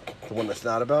remember what it was. The one that's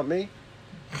not about me?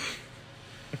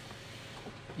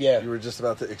 Yeah. You were just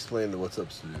about to explain the what's up,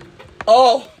 Stu.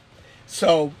 Oh,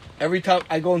 so every time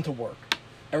I go into work,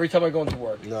 No, you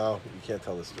can't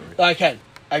tell the story. I can.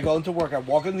 I go into work. I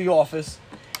walk in the office,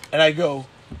 and I go,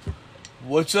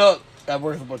 "What's up?" I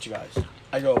work with a bunch of guys.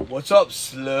 I go, "What's up,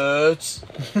 sluts?"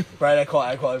 Right? I call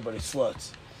everybody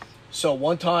sluts. So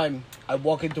one time I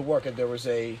walk into work and there was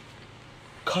a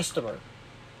customer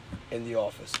in the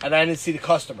office, and I didn't see the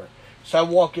customer. So I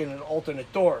walk in an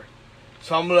alternate door.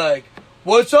 So I'm like,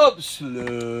 "What's up,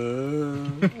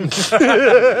 slut?"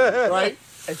 Right?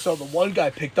 And so the one guy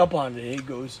picked up on it, and he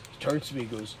turns to me,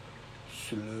 and goes,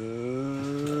 "Slut,"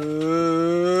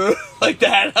 like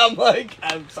that. I'm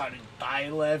starting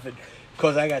dying laughing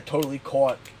because I got totally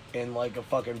caught in like a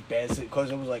fucking basket because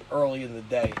it was like early in the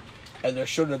day, and there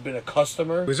shouldn't have been a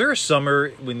customer. Was there a summer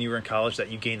when you were in college that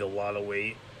you gained a lot of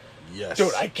weight? Yes.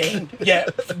 Dude, I gained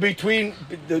between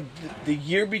the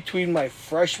year between my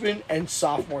freshman and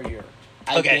sophomore year.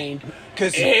 I gained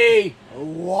a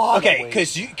lot. Okay, of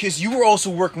weight. because you were also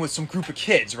working with some group of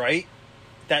kids, right?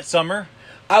 That summer.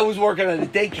 I was working at a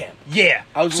day camp. Yeah.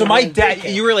 I was so working my at a dad, day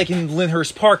camp. you were like in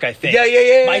Lyndhurst Park, I think.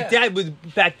 Yeah. My dad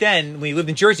would back then when he lived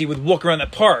in Jersey would walk around the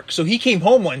park. So he came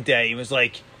home one day and was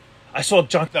like, "I saw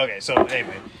John." Okay, so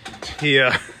anyway,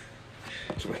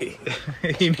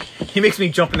 he makes me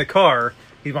jump in the car.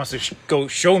 He wants to go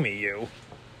show me you.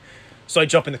 So I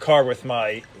jump in the car with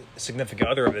my significant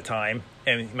other at the time,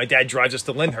 and my dad drives us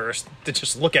to Lyndhurst to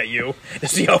just look at you to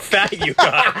see how fat you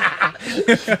got.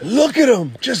 Look at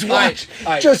him. Just watch.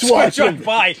 All right. Just So I watch drove him.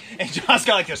 by, and John's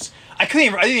got like this. I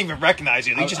didn't even recognize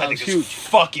you. They just I had like was this huge.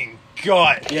 fucking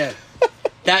gut. Yeah.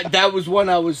 That was when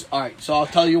I was all right. So I'll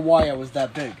tell you why I was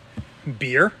that big.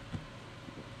 Beer.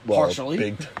 Well, Partially.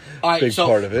 Big All right, big so-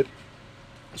 part of it.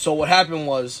 So what happened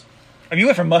was, I mean, you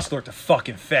went from muscular to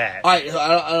fucking fat.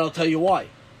 I'll tell you why.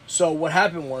 So what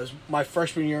happened was my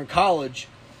freshman year in college,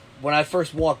 when I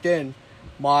first walked in,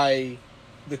 the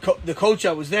coach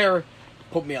that was there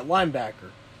put me at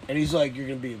linebacker, and he's like, "You're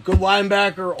gonna be a good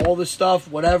linebacker, all this stuff,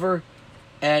 whatever,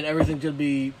 and everything's gonna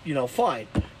be fine."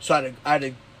 So I had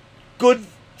a good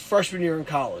freshman year in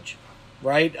college,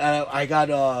 right?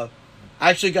 I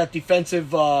actually got defensive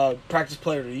practice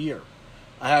player of the year.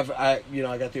 I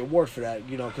got the award for that,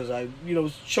 because I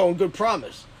was showing good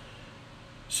promise.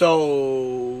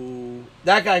 So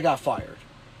that guy got fired.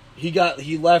 He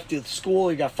left the school.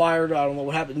 He got fired. I don't know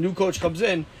what happened. New coach comes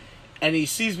in, and he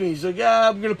sees me. He's like, "Yeah,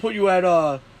 I'm gonna put you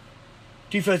at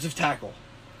defensive tackle."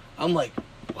 I'm like,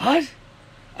 "What?"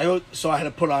 So I had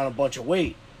to put on a bunch of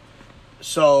weight.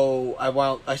 So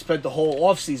I spent the whole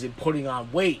offseason putting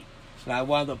on weight, and I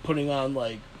wound up putting on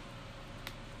like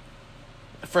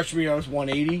freshman year I was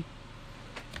 180,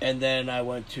 and then I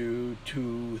went to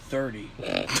 230.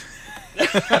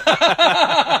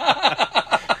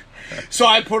 So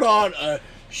I put on a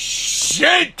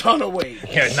shit ton of weight.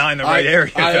 Yeah, not in the right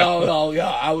area. I though. know, yeah.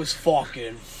 I was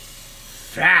fucking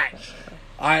fat.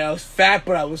 I was fat,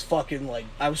 but I was fucking like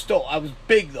I was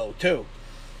big though too.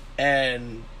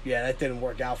 And yeah, that didn't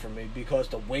work out for me because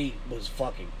the weight was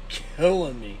fucking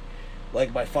killing me.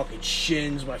 Like my fucking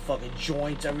shins, my fucking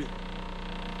joints, everything.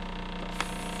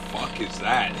 Fuck is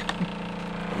that?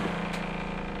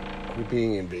 Are we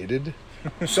being invaded?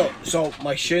 So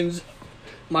my shins.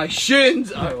 All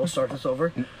right, we'll start this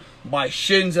over. My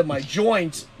shins and my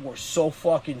joints were so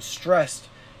fucking stressed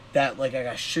that like I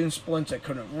got shin splints. I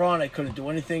couldn't run. I couldn't do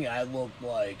anything. I looked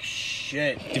like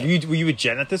shit. Were you with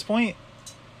Jen at this point?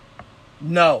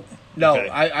 No. Okay.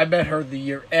 I met her the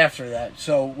year after that.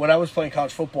 So when I was playing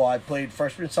college football, I played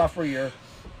freshman and sophomore year.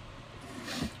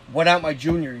 Went out my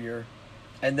junior year,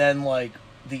 and then like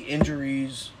the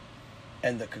injuries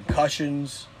and the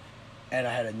concussions. And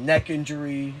I had a neck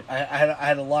injury. I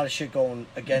had a lot of shit going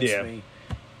against me.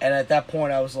 And at that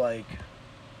point, I was like,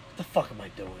 what the fuck am I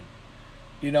doing?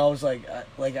 I was like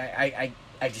I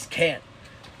just can't.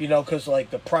 Because like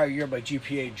the prior year, my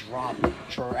GPA dropped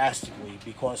drastically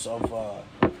because of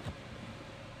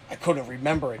I couldn't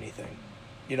remember anything.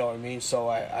 You know what I mean? So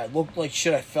I looked like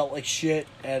shit. I felt like shit.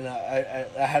 And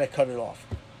I had to cut it off.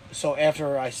 So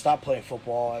after I stopped playing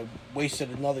football, I wasted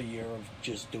another year of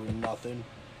just doing nothing.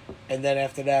 And then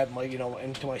after that,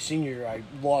 into my senior year, I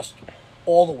lost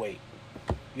all the weight.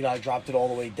 I dropped it all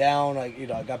the way down. I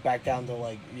got back down to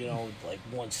like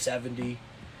 170.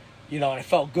 And I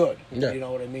felt good. Yeah. You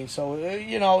know what I mean? So,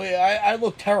 I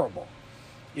looked terrible.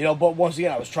 But once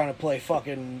again, I was trying to play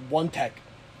fucking one tech,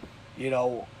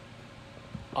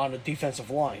 on a defensive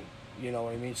line. You know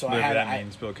what I mean? So I Whatever had that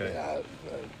means, but okay.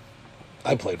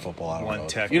 I played football. I don't One know.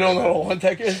 tech. You don't know what one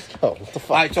tech is? Oh, what the fuck?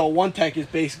 All right, so one tech is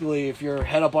basically if you're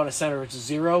head up on a center, it's a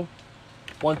 0.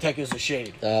 One tech is a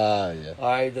shade. Yeah. All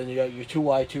right, then you got your 2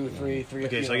 wide, 2, 3, 3.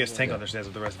 Okay, you so I know, guess Tank understands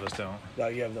what the rest of us don't. No,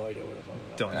 you have no idea what I'm talking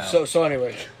about. Don't know. So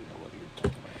anyway,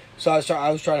 so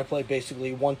I was trying to play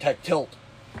basically one tech tilt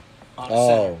on a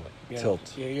center. You know?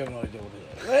 tilt. Yeah, you have no idea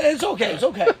what it is. It's okay. It's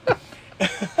okay.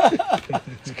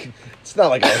 It's not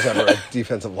like I was ever a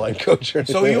defensive line coach or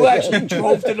anything. So you actually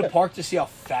drove to the park to see how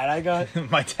fat I got?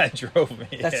 My dad drove me.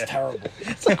 That's yeah. terrible.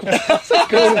 It's like going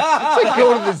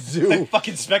to the zoo.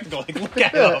 Fucking spectacle. Like, look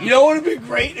at him. You know what would have been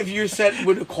great if you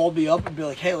would have called me up and be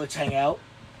like, "Hey, let's hang out."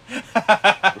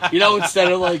 You know,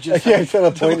 instead of like just Yeah, instead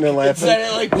of pointing and laughing. instead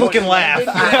of like Look and pointing,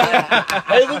 laugh.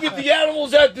 Hey, look at the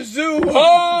animals at the zoo.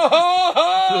 Ha, ha,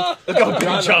 ha. Look how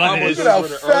big John was is. Look at how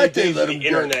early fat they days let of the him get.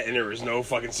 internet, and there was no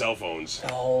fucking cell phones.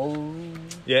 Oh,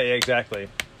 Yeah, exactly.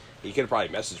 You could have probably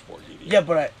message board you. yeah,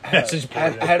 but I Message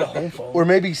board. had a home phone. Or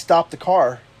maybe stop the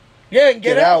car. Yeah, and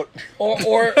get out.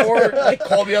 or like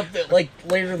call me up like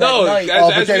later that No, night.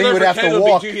 but then he would have to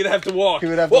walk. He'd have to walk. He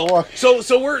would have to walk. So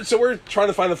we're trying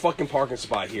to find a fucking parking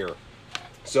spot here.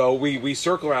 So we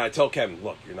circle around. I tell Kevin,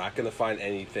 look, you're not going to find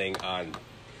anything on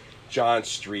John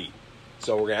Street.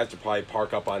 So we're going to have to probably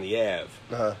park up on the Ave.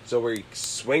 Uh-huh. So we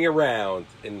swing around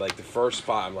in like the first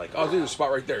spot. I'm like, oh, there's a spot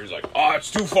right there. He's like, oh,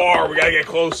 it's too far. We got to get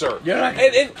closer. You're not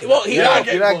well, You're not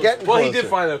getting well, he closer. did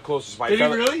find a closer spot. Did he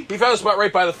found really? He found a spot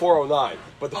right by the 409.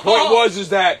 But the point was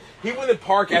that he wouldn't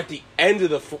park at the end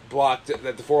of the block that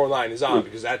the 409 is on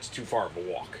because that's too far of a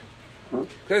walk. Because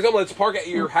I told him, let's park at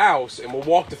your house and we'll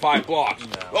walk to 5 blocks.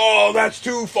 No. Oh, that's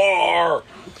too far.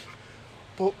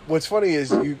 But what's funny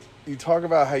is you talk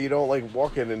about how you don't like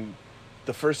walking, and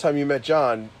the first time you met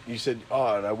John, you said,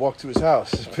 "Oh, and I walked to his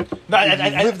house." No,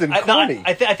 You lived in Kearney.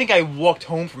 I think I walked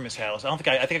home from his house. I think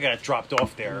I got dropped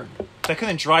off there. So I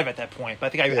couldn't drive at that point. But I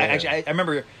think I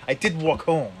remember I did walk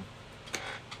home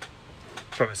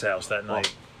from his house that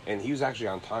night. And he was actually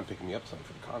on time picking me up tonight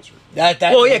for the concert.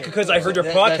 Well, yeah, because I heard your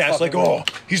That's podcast. Like, fucking oh,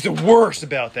 he's the worst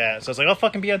about that. So I was like, I'll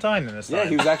fucking be on time then this time. Yeah,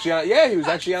 he was actually on. Yeah, he was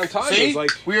actually on time. It See, was like,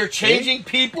 we are changing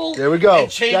people. There we go.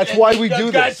 and That's why we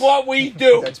do That's this. what we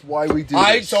do. That's why we do All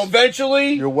right, this. so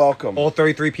eventually, You're welcome. All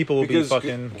 33 people will be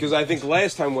fucking. because I think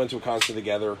last time we went to a concert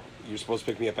together, you were supposed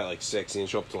to pick me up at like 6 and you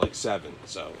show up to like 7.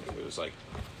 So it was like,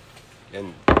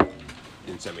 and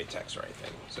didn't send me a text or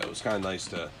anything. So it was kind of nice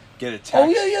to get a text. oh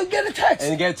yeah, get a text.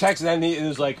 And get a text, and then it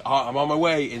was like, oh, I'm on my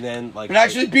way, and then like, But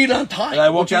actually being on time. and I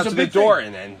walked which out is to a the big door, thing.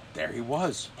 and then there he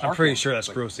was. I'm parking. pretty sure that's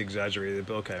Like, grossly exaggerated,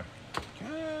 but okay.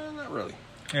 Not really.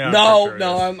 Yeah, I'm No, pretty sure it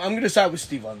no, is. I'm going to side with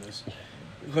Steve on this.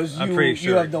 Because I'm you, pretty you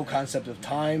sure. have no concept of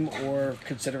time or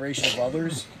consideration of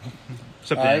others.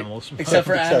 Except all the right? animals. Except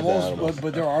for Except the animals. animals.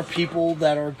 But there are people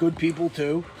that are good people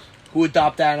too who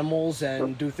adopt animals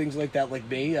and do things like that, like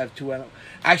me. I have 2 animals.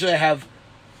 Actually, I have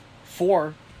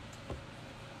 4.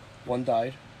 1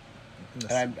 died.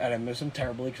 And I miss him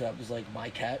terribly because that was like my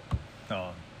cat. Oh,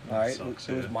 All right, sucks,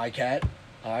 it was yeah. my cat.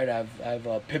 All right, I have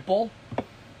a pit bull,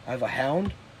 I have a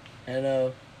hound, and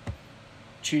a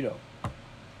Cheeto.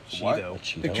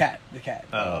 Cheeto. The cat.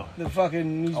 Oh. The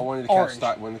fucking he's Oh, when the cats orange.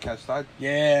 died. When the cats died.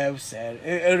 Yeah, it was sad,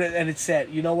 and it's sad.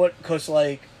 You know what? Because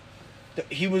like,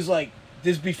 he was like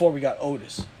this before we got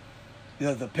Otis,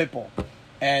 the pit bull,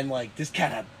 and like this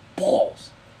cat had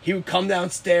balls. He would come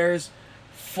downstairs,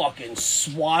 fucking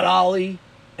swat Ollie,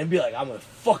 and be like, "I'm gonna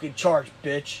fucking charge,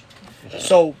 bitch."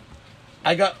 So,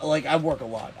 I work a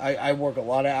lot. I work a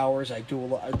lot of hours. I do a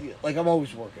lot. Like I'm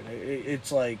always working.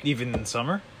 It's like Even in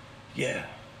summer, yeah.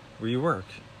 where you work.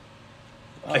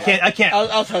 I can't.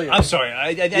 I'll tell you. I'm sorry. I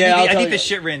I'll need tell you. this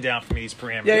shit written down for me. These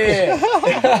parameters.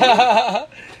 Yeah.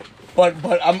 But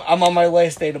I'm on my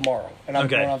last day tomorrow, and I'm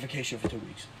Okay. going on vacation for 2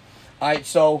 weeks. All right,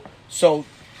 so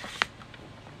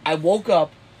I woke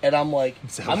up and I'm like,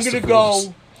 So I'm what's gonna the go. rules?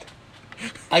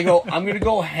 I'm gonna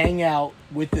go hang out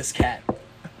with this cat.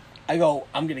 I'm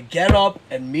gonna get up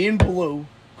and me and Blue,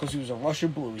 because he was a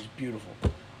Russian blue, he's beautiful.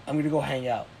 I'm gonna go hang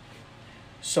out.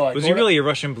 So I Was go he to- really a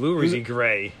Russian blue or is he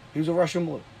gray? He was a Russian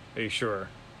blue. Are you sure?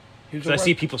 He was Because I a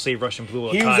see Ru- people say Russian blue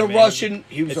all the He time. was a man. Russian.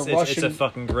 He was It's a Russian. a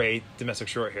fucking gray domestic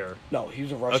short hair. No, he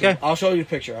was a Russian. Okay. I'll show you a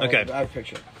picture. Okay. I have a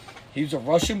picture. He was a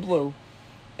Russian blue,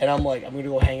 and I'm like, I'm gonna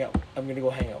go hang out. I'm gonna go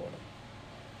hang out with him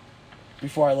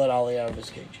before I let Ollie out of his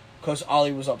cage, because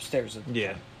Ollie was upstairs.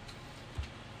 Yeah.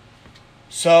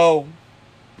 So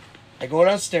I go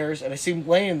downstairs and I see him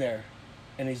laying there,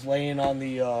 and he's laying on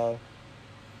the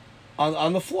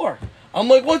on the floor. I'm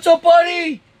like, "What's up,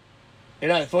 buddy?"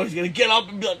 And I thought he was gonna get up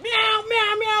and be like, "Meow,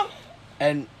 meow, meow,"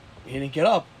 and he didn't get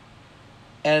up.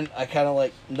 and I kind of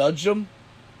like nudged him,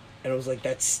 and it was like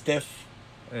that stiff,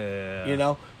 you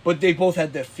know. But they both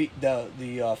had the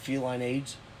feline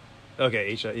AIDS.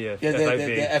 Okay, yeah, Yeah, FIV.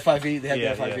 the FIV. They had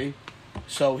Yeah, the FIV.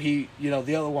 So he, the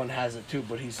other one has it too,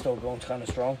 but he's still going kind of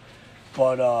strong.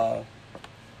 But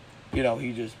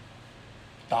he just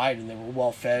died, and they were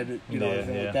well fed,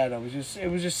 everything like that. It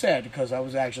was just sad because I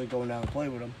was actually going down to play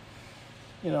with him,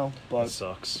 But It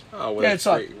sucks. Oh, what Yeah, a it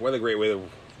sucked. great, what a great way to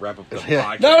wrap up the Yeah.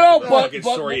 podcast. No, The but fucking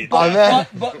story. On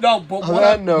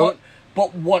that note.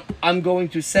 But what I'm going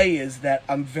to say is that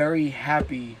I'm very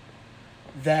happy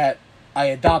that I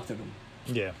adopted him.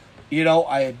 Yeah.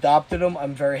 I adopted him.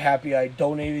 I'm very happy I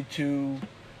donated to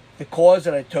the cause,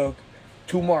 that I took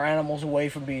 2 more animals away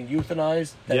from being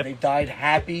euthanized, that Yep. they died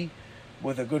happy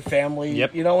with a good family,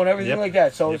 Yep. and everything Yep. like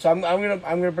that. So, Yep. so I'm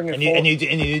gonna bring it And forward.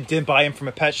 you didn't buy him from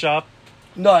a pet shop,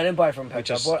 No, I didn't buy it from Pet which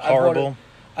Shop. is I bought horrible.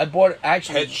 I bought it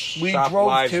actually. Pet we shop drove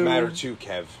lives to. matter too,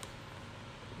 Kev.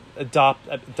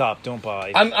 Adopt, don't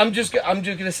buy. I'm just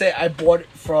gonna say I bought it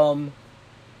from,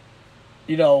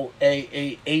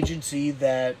 a agency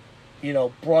that,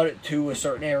 brought it to a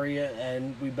certain area,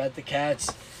 and we met the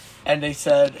cats, and they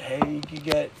said, hey, you can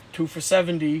get 2 for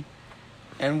 $70,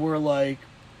 and we're like,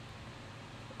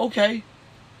 okay,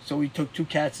 so we took 2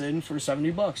 cats in for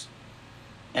 $70,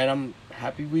 and I'm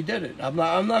happy we did it. I'm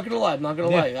not gonna lie.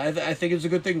 I think it's a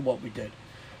good thing what we did.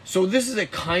 So this is a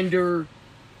kinder,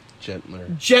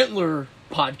 gentler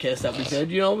podcast that we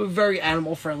did. A very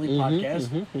animal friendly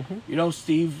podcast.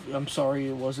 Steve, I'm sorry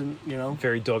it wasn't.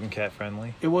 Very dog and cat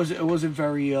friendly. It wasn't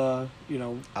very.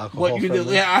 Alcohol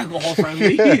friendly. Alcohol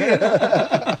friendly.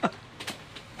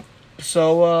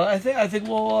 So I think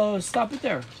we'll stop it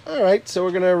there. All right, so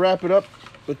we're gonna wrap it up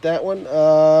with that one.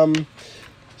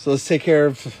 So let's take care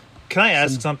of. Can I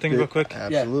ask something real quick?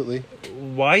 Absolutely.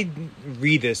 Why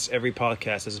read this every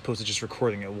podcast as opposed to just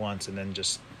recording it once and then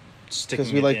just sticking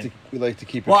Because it we like to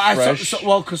keep it Well, fresh.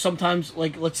 because sometimes,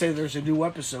 like, let's say there's a new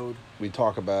episode, we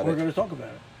talk about we're it. going to talk about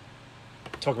it.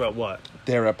 Talk about what?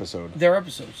 Their episode. Their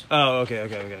episodes. Oh,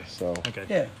 okay. So Okay.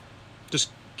 Yeah. Just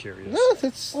curious. no,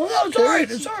 that's Well, no, it's all right.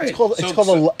 It's all right. It's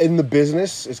called in the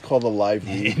business. It's called a live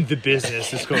read. In the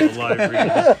business, it's called a live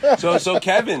read. So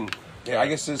Kevin, I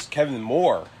guess this is Kevin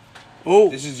Moore. Oh,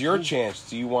 This is your chance.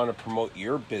 Do you want to promote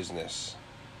your business?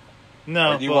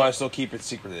 No, Or do you well, want to still keep it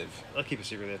secretive? I'll keep it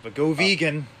secret, but go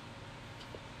vegan.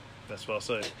 That's what I'll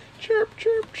say. Chirp,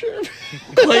 chirp, chirp.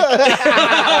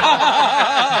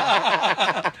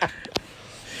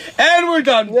 and we're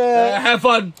done. Yeah. Have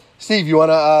fun. Steve, you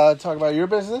want to talk about your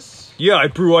business? Yeah, I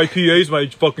brew IPAs in my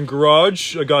fucking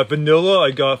garage. I got vanilla. I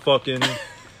got fucking.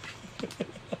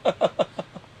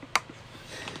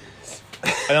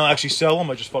 I don't actually sell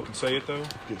them. I just fucking say it though.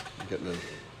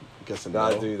 Guessing Nah,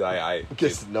 no. dude, I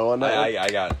Guess no on that. I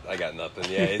got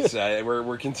nothing. Yeah, it's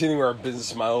we're continuing our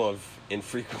business model of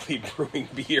infrequently brewing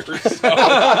beers. So,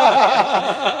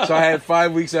 I had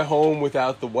 5 weeks at home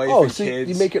without the wife Oh, and so kids.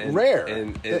 you make it rare.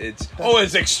 and it's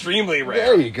extremely rare.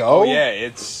 There you go. Oh yeah,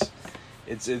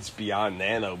 it's beyond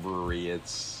nano brewery.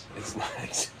 It's not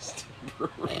existing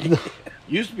brewery.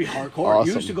 Used to be hardcore.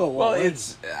 Awesome. Used to go. Well, all in.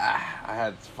 it's I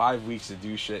had 5 weeks to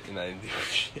do shit and I didn't do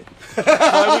shit. 5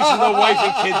 weeks with no wife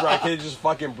and kids where I could have just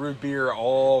fucking brewed beer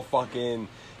all fucking.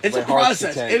 It's my a heart's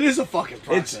process. content. It is a fucking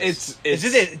process.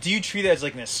 It's Do you treat it as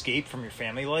like an escape from your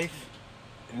family life?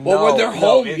 Well, when they're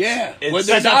home, it's- yeah. it's- When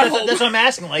they're That's, not that's, home. that's what I'm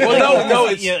asking. Like, Well, no,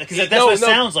 because it's- that's what it no,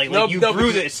 sounds like. no, Like you no, brew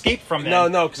because- to escape from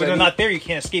them. No, 'cause when I they're need- not there, you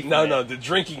can't escape. From No, them. no, the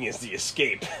drinking is the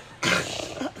escape.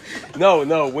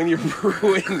 No, when you're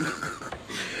brewing,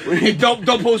 don't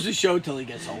post the show till he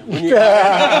gets home. when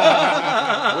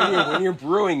you're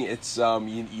brewing, it's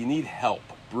you need help.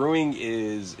 Brewing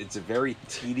it's a very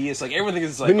tedious. Like everyone thinks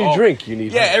it's like When you drink, you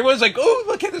need Yeah, help. everyone's like, oh,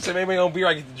 look at this! I made my own beer.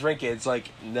 I get to drink it. It's like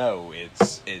no,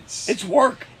 it's It's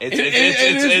work. it's It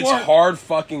is work. hard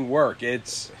fucking work.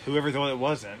 Whoever thought it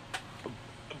wasn't.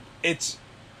 It's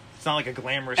It's not like a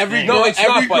glamorous Every thing. No, girl, it's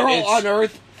not, every but girl it's- on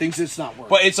earth thinks it's not work.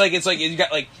 But it's like you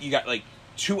got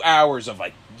 2 hours of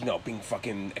being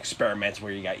fucking experimental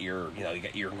where you got your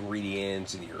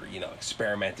ingredients and you're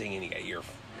experimenting and you got your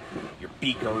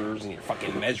beakers and you're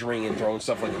fucking measuring and throwing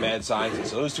stuff like mad science.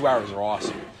 So those 2 hours are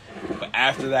awesome. But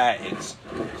after that, it's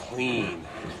clean,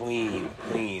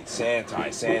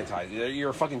 sanitize. You're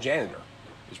a fucking janitor.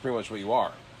 It's pretty much what you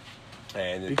are.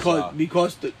 And it's,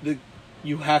 because the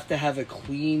you have to have a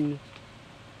clean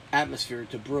atmosphere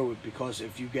to brew it, because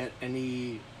if you get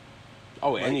any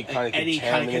any kind of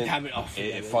contaminant, oh,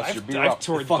 it fucks your beer I've up.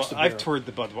 toured. It fucks the I've beer. toured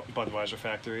the Budweiser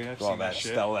factory. I've All seen that that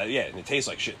shit. stuff, yeah, and it tastes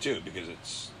like shit too because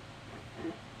it's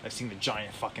I've seen the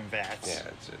giant fucking vats.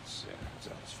 it's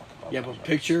fucking. Yeah, but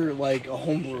picture like a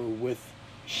homebrew with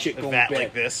shit A going vat bad.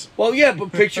 like this. Well, yeah,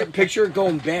 but picture it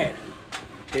going bad.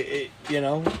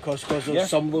 Because of Yeah.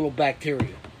 some little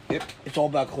bacteria. Yep. It's all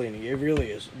about cleaning. It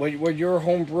really is. When you're a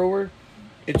home brewer,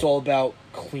 it's all about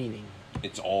cleaning.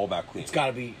 It's all about cleaning. It's got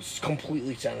to be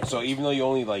completely sanitized. So even though you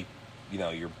only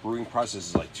your brewing process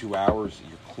is like 2 hours,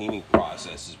 your cleaning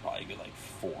process is probably good like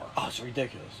 4. Oh, it's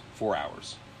ridiculous. 4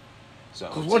 hours. So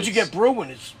Because once you get brewing,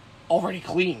 it's already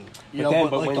clean. You know,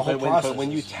 but like the whole process. But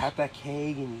when you is- tap that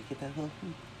keg and you get that little,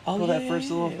 oh, that yeah, first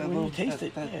yeah, little, yeah. that When little, you taste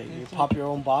it, that, yeah, that- you that- pop your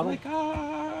own bottle. like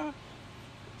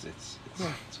it's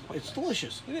quite It's nice.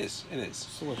 delicious. It is.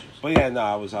 It's delicious. But yeah, no,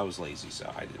 I was lazy,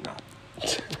 so I did not.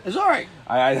 It's all right.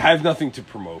 I have nothing to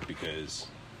promote because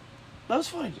That's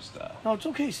fine. just No, it's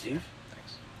okay, Steve.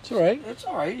 thanks. It's all right. It's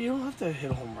all right. You don't have to hit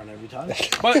a home run every time.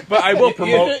 But I will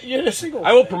promote. You're the single.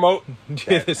 I will promote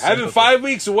Yeah, this having is- 5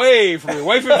 weeks away from your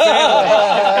wife and family.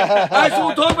 All right, so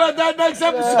we'll talk about that next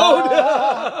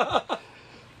episode.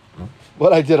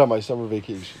 What I did on my summer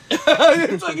vacation.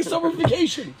 It's like a summer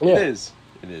vacation. Yeah. It is.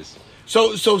 It is.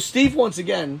 So Steve, once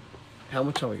again, how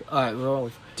much time we got? All right, we're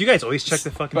only. Do you guys always check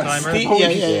the fucking timer? Steve,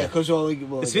 yeah.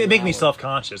 Because It make me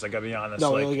self-conscious. I gotta be honest.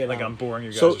 No, like, we'll get like out. I'm boring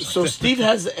you guys. So or something. Steve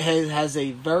has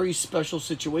a very special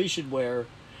situation where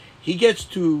he gets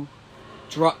to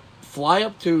fly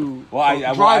up to. Well,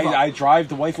 drive up. I drive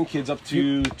the wife and kids up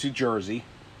to Jersey,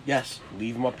 Yes.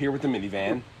 leave them up here with the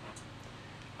minivan.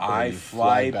 I you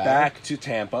fly fly back? back to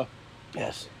Tampa,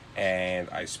 Yes. and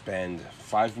I spend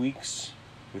 5 weeks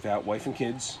without wife and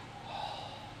kids.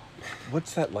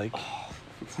 What's that like?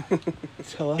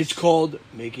 Tell us. It's called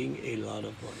making a lot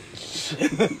of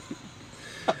money.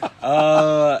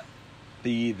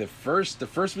 The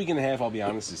first week and a half, I'll be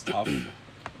honest, is tough.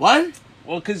 What?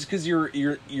 Well, because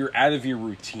you're out of your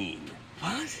routine,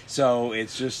 What? so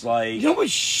it's just like You know what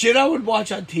shit I would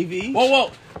watch on TV?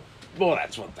 well.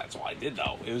 That's what I did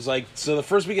though. It was like so the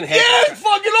first week and a half. Yeah, it's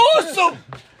fucking awesome.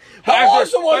 How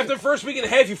awesome was after it? the first week and a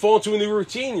half, you fall into a new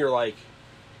routine. You're like,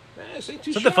 this ain't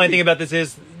too So the funny shabby. thing about this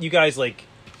is, you guys like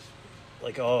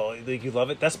oh, like, you love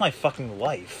it. That's my fucking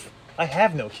life. I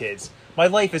have no kids. My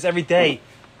life is every day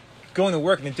going to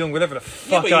work and then doing whatever the Yeah,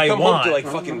 fuck but you I come want. home to like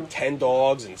fucking 10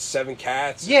 dogs and 7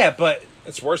 cats. Yeah, but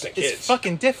It's worse than kids. it's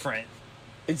fucking different.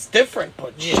 It's different,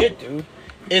 but shit, dude.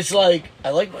 It's like I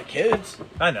like my kids,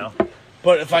 I know.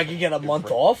 but if I could get a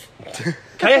month off,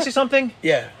 Can I ask you something?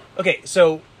 yeah. Okay,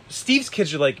 so Steve's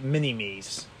kids are like mini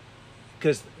me's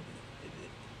because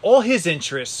all his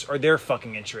interests are their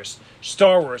fucking interests.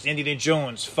 Star Wars, Indiana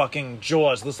Jones, fucking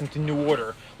Jaws, listening to New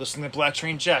Order, listening to Black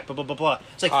Train Jack, blah blah blah blah.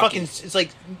 It's like Hockey. fucking. It's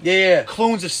like Yeah.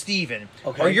 clones of Steven.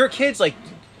 Okay. Are your kids like?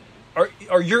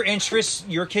 Are your interests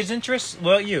your kids' interests?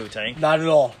 What about you, Tank? Not at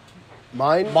all.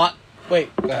 Mine?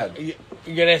 Wait. Go ahead.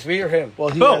 You gonna ask me or him?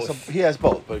 Well, Both. he has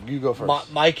both, but you go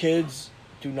first. My kids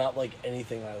do not like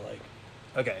anything I like.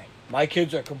 Okay, My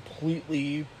kids are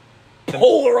completely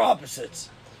polar opposites.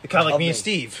 kind of like Of me me. and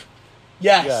Steve.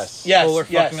 Yes. Yes. Polar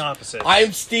yes. fucking opposites. I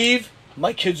am Steve.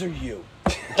 My kids are you.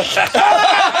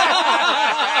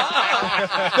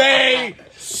 They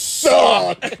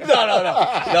suck.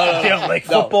 No. They don't like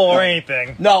No. football or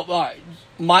anything. No, all right.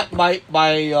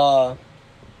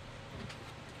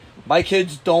 My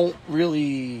kids don't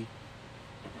really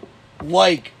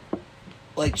like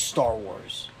Star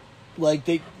Wars. Like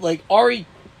Ari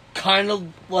kind of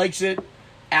likes it.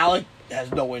 Alec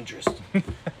has no interest.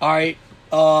 All right.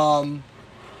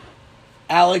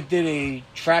 Alec did a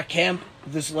track camp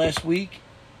this last week,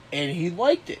 and he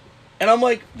liked it. And I'm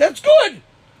like, that's good.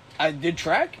 I did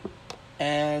track,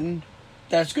 and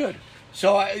that's good.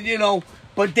 So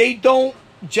but they don't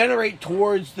generate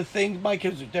towards the things. My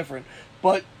kids are different,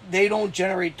 but they don't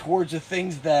generate towards the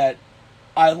things that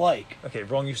I like. Okay,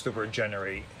 wrong use of the word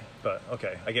generate, but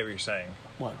okay, I get what you're saying.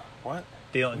 What? What?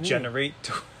 They don't generate.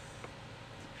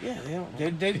 Yeah, they don't.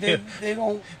 They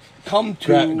don't come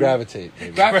to Gravitate.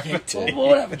 Maybe. gravitate. Well,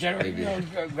 whatever. Generate.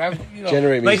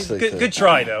 Generate Like, means like good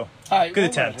try though. All right, Good well,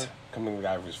 attempt. Coming to the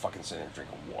guy who's fucking sitting there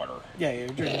drinking water. Yeah, you're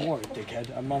drinking water,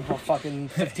 dickhead. I'm on my fucking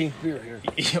 15th beer here.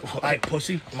 Yeah, well, All right,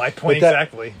 pussy. my point But that-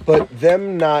 exactly. But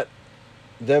them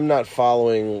not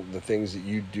following the things that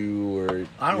you do or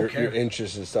I don't care. your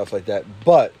interests and stuff like that.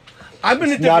 But I've been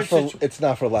in it's not different for it's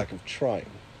not for lack of trying.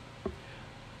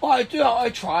 Well, I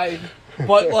tried,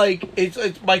 but like it's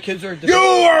my kids are. You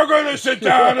are gonna sit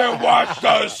down and watch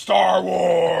the Star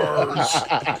Wars,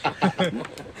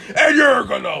 and you're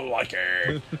gonna like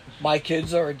it. My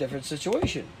kids are a different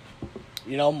situation.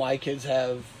 My kids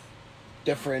have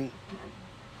different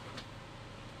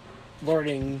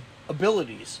learning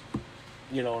abilities.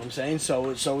 You know what I'm saying? So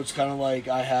it's kind of like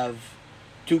I have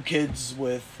 2 kids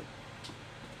with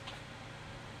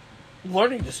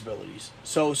learning disabilities.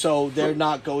 So they're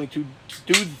not going to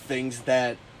do the things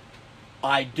that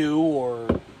I do,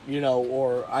 or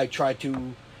I try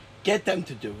to get them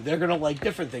to do. They're gonna like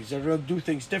different things. They're gonna do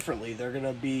things differently. They're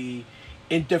gonna be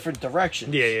in different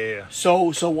directions. Yeah.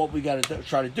 So what we got to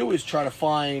try to do is try to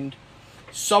find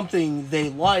something they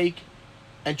like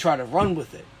and try to run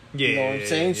with it. Yeah, you know what I'm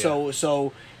saying? yeah.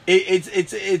 So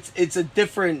it's a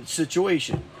different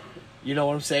situation. You know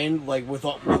what I'm saying? Like with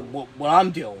what I'm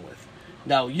dealing with.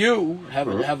 Now you have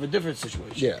a different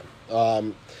situation. Yeah.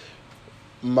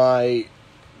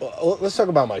 Let's talk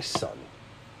about my son.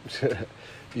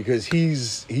 Because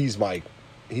he's my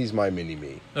mini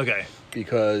me. Okay.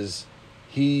 Because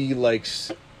he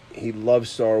loves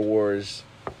Star Wars.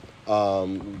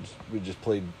 We just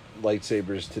played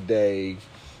lightsabers today.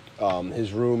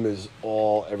 His room is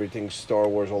everything Star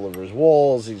Wars all over his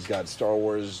walls. He's got Star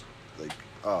Wars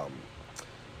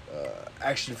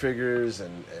action figures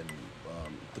and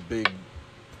the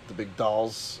big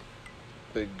dolls,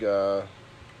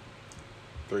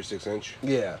 36-inch.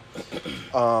 Yeah.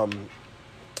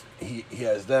 He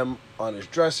has them on his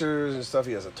dressers and stuff.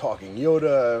 He has a talking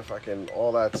Yoda, fucking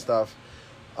all that stuff.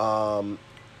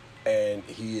 And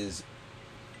he is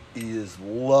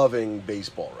loving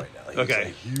baseball right now. He's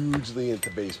Okay. Hugely into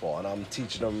baseball, and I'm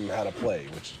teaching him how to play,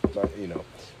 which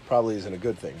probably isn't a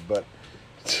good thing, but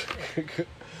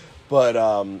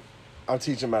I'm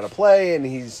teaching him how to play, and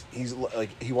he's like,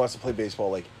 he wants to play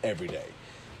baseball like every day.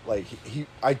 Like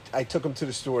I took him to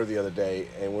the store the other day,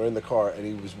 and we're in the car, and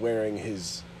he was wearing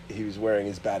his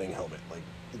batting helmet, like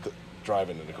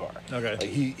driving in the car. Okay. Like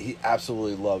he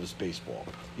absolutely loves baseball.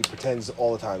 He pretends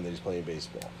all the time that he's playing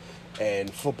baseball.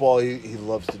 And football, he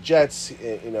loves the Jets.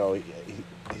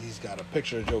 He's got a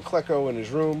picture of Joe Klecko in his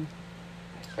room,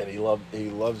 and he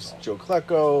loves Joe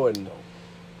Klecko, and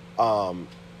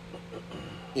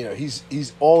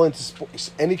he's all into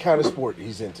sports. Any kind of sport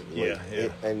he's into. Yeah.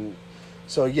 And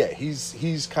so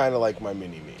he's kind of like my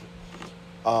mini me.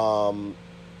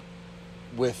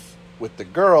 With the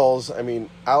girls, I mean,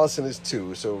 Allison is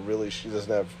 2, so really she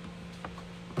doesn't have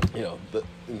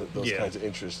those kinds of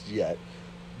interests yet.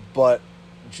 But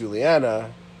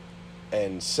Juliana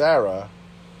and Sarah,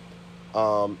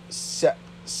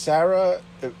 Sarah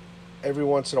every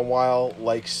once in a while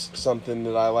likes something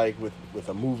that I like with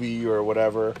a movie or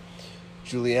whatever.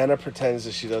 Juliana pretends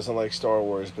that she doesn't like Star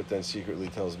Wars, but then secretly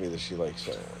tells me that she likes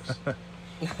Star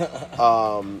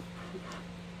Wars.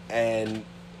 And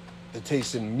the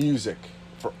taste in music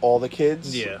for all the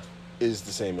kids is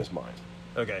the same as mine.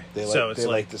 Okay. They it's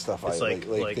like the stuff I like.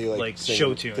 They like singing,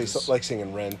 show tunes. They like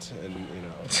singing Rent, and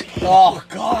Oh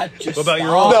God! Just What about your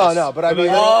stop. oldest? No, but I mean,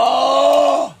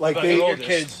 Oh, like What about they your your oldest?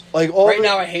 kids. like all Right of,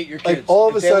 now, I hate your like, kids. all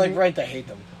of If a they sudden- like Rent, I hate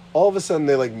them. all of a sudden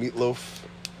they like Meatloaf.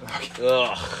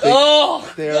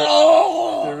 Oh,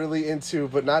 They're really into,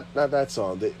 but not that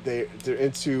song. They're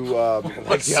into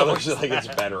Like the others, like it's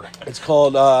better. it's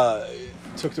called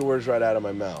 "Took the Words Right Out of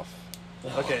My Mouth."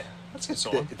 Okay. That's a good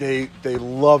song. They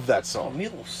love that Oh, song.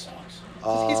 Meatloaf sucks.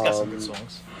 He's got some good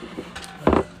songs.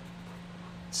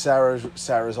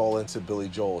 Sarah's all into Billy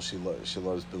Joel. She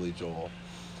loves Billy Joel.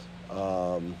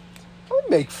 Don't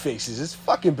make faces. It's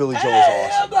fucking Billy Joel's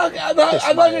awesome. I'm not Kiss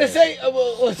going my to ass. say.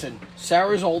 Well, listen,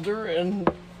 Sarah's older, and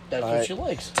that's what Alright. she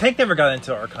likes. Tank never got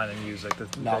into our kind of music.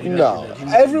 No, he No, never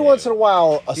did. every once in a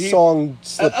while a song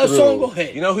slips A through. song will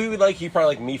hit. You know who he would like? He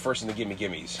probably like Me First and the Gimme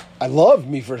Gimmes. I love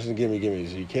Me First and Gimme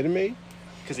Gimmes. Are you kidding me?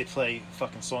 Because they play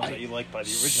fucking songs that you like by the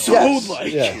original. So Yes.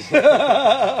 like. Yes.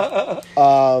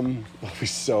 We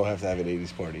so have to have an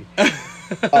 80s party.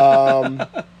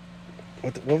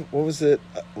 What was it?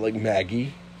 Like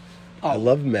Maggie. I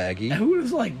love Maggie. Who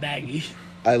was like Maggie?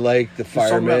 I like the The song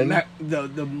Fireman.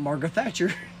 about the Margaret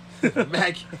Thatcher.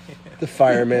 Maggie. The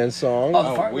Fireman song.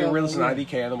 Oh. We were listening to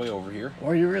IDK on the way over here.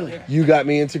 Are you really? You got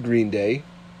me into Green Day.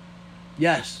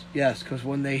 Yes, because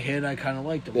when they hit, I kind of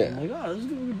liked them. Yeah. I'm like, oh, this is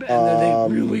gonna be bad. And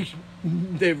then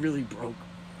they really broke.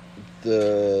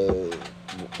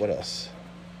 What else?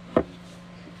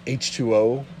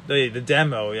 H2O. The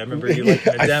demo. I remember you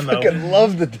liking the demo. I fucking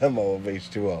love the demo of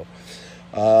H2O.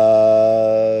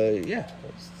 Yeah.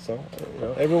 So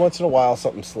every once in a while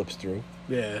something slips through.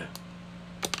 Yeah.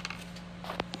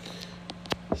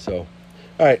 So,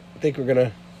 all right, I think we're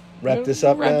gonna wrap this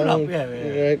up Wrap it now. up,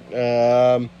 yeah.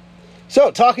 All right. So,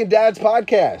 Talking Dads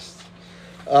podcast.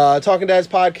 Talking Dads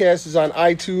podcast is on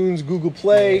iTunes, Google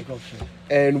Play,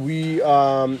 and we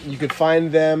you can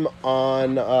find them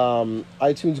on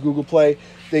iTunes, Google Play.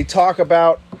 They talk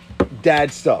about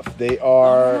dad stuff. They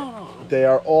are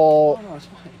all it's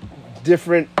fine.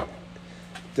 different.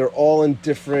 They're all in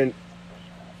different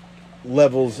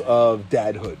levels of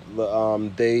dadhood.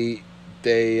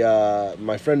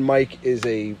 my friend Mike is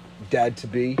a dad to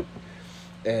be,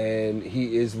 and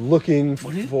he is looking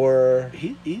for.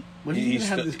 When is he gonna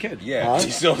have this kid? Yeah, Huh?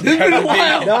 he's still It's been a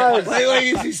while. No, it's- like,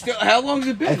 is he still? How long has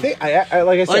it been? I think I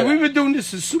like I said. like we've been doing this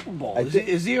since Super Bowl. I Is, think-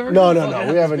 is he ever? no, gonna no, fucking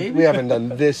no. have this baby? We haven't done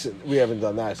this. We haven't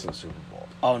done that since Super Bowl.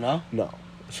 Oh no. No,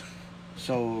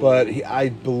 So, but I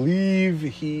believe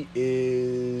he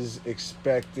is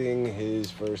expecting his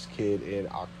first kid in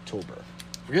October.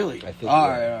 really, I think all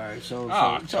yeah. right. So,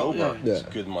 October. Yeah. It's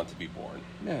a good month to be born.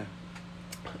 yeah.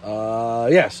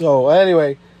 Yeah. So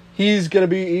anyway, he's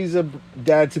a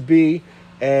dad to be,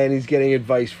 and he's getting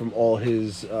advice from all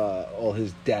his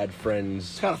dad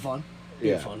friends. It's kind of fun.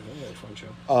 Yeah. Fun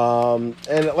show.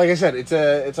 And like I said,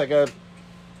 it's like a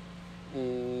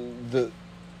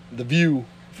the view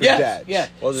for Yes, dads. yeah.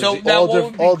 Well, So there's now all, what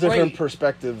would be all great different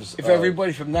perspectives. if of-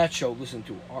 everybody from that show listened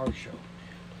to our show.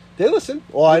 they listen.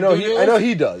 Well, I know Do they I know listen?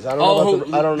 he does. I don't know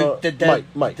about I don't know. The dad,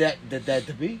 Mike. The dad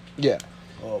to be. Yeah.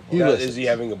 Oh, He Now, listens. is he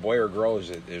having a boy or girl? Or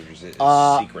is it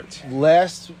secret?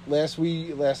 Last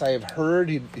I have heard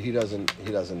he doesn't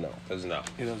know. Doesn't know.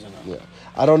 he doesn't know. Yeah.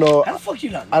 I don't know. How the fuck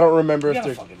you not? I don't remember You if gotta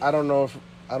they're. fucking-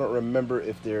 I don't remember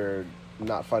if they're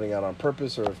not finding out on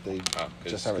purpose or if they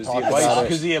just haven't talked the about advice, it.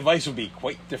 because the advice would be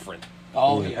quite different.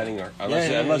 Oh, Depending on, Yeah,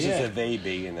 unless yeah. it's a they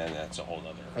be, and then that's a whole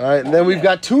other. All right, and then we've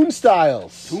got Toon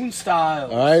Styles. Toon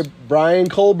Style. All right, Brian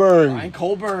Colburn. Brian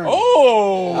Colburn.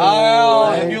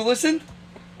 Oh, Have you listened?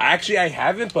 actually, I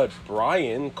haven't, but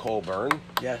Brian Colburn,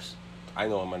 Yes. I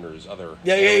know him under his other.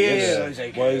 Yeah. alias, He's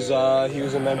like, he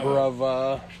was a member of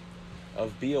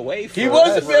BOA. He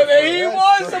was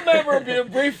a member of being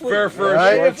briefly for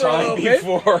Right. a short For a time little bit.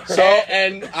 before.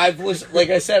 And I've listened. Like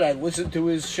I said, I listened to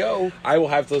his show. I will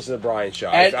have to listen to Brian's show.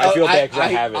 And I feel bad because I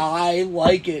haven't. I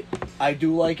like it. I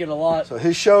do like it a lot. So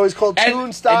his show is called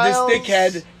Toon Styles. And this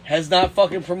dickhead has not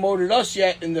fucking promoted us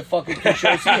yet in the fucking two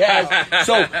shows he has.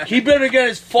 So he better get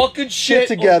his fucking shit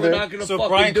together. Or we're not gonna So fucking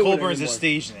Brian do it Colburn's his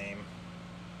anymore. stage name.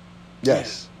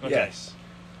 Yes. Okay. Yes.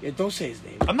 Yeah, don't say his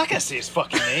name. I'm not gonna say his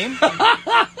fucking name.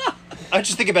 I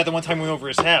just think about the one time we went over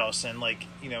his house and we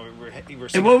were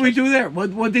And sitting what on we the do there?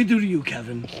 What they do to you,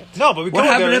 Kevin? couch. No, but we What go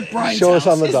happened there. at Brian's Show us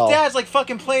house? on the His doll. dad's like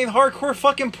fucking playing hardcore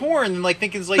fucking porn and like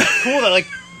thinking it's like cool that like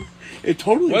It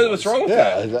totally. What's wrong with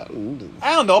Yeah. that?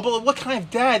 I don't know, but what kind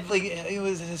of dad like it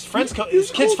was his friends his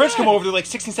a kids cool friends come dad. over they're like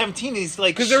 16, 17 and he's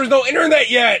like Because there was no internet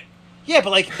yet. yeah, but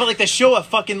like the show a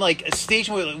fucking like a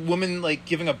station with a woman like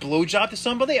giving a blowjob to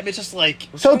somebody. I mean, it's just like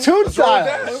So Toon wrong with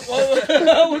Styles.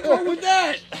 What's wrong with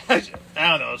that? I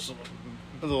don't know, it's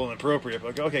a little inappropriate.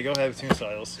 But okay, go ahead with Toon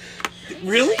Styles.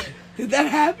 Really? Did that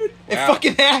happen? It Wow.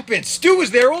 fucking happened. Stu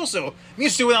was there also. Me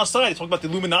and Stu went outside to talk about the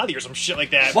Illuminati or some shit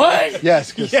like that. What?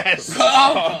 Yes. 'Cause Yes.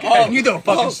 Oh, You know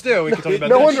fucking Stu. We can talk about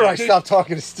no that wonder I shit. stopped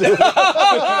talking to Stu.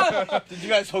 Did you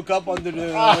guys hook up under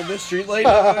the street light?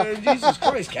 Jesus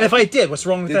Christ, And if I did, what's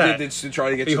wrong with that? Did Stu try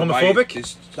to get Are you to buy homophobic? Did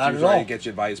Stu Not at try all. to get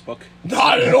you to buy his book?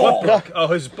 Not at all. Oh,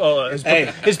 his book.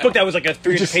 Hey. His book that was like a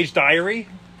 300-page diary.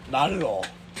 Not at all.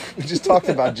 We just talked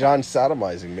about John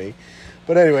sodomizing me.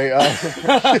 But anyway,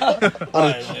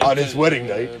 on his wedding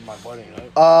night. My wedding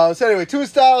night. So anyway, Toon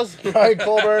Styles, Brian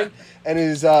Colburn, and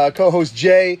his co-host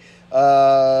Jay.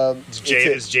 Is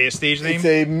Jay a stage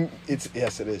name?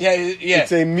 Yes, it is. Yeah, yeah.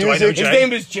 It's a I know music. Jay? His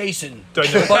name is Jason. Do I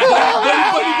know? But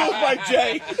he goes by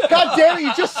Jay. God damn it!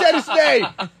 You just said his name.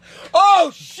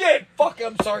 Oh shit! Fuck!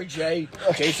 I'm sorry, Jay.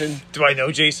 Jason. Do I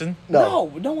know Jason?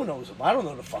 No, No one knows him. I don't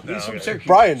know the fuck. He's from okay. Syracuse.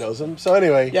 Brian knows him. So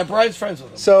anyway, Yeah, Brian's friends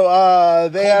with him. so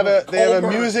they have a Colburn.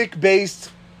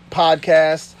 music-based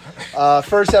podcast.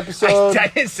 First episode. I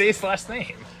didn't say his last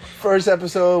name. First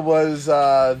episode was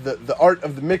the art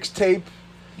of the mixtape.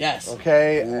 Yes.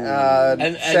 Okay.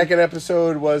 And- Second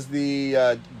episode was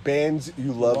the bands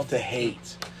you love to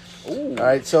hate. Ooh. All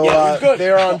right, so Yeah, it was good.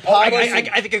 they're on podcast.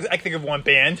 I think of one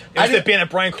band. It was the did- band that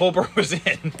Brian Colburn was in.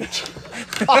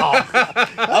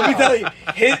 Let me tell you,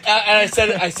 his and I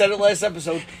said it last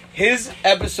episode. His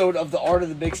episode of the art of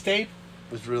the mixtape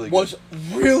was really good. was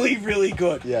really, really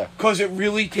good. Yeah. because it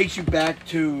really takes you back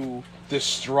to The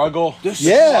struggle. the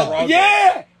Yeah. struggle.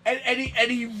 Yeah,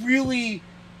 and he really,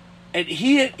 and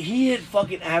he hit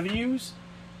fucking avenues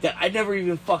that I never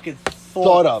even fucking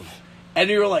thought of. And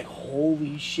you're like,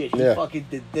 holy shit, he Yeah. fucking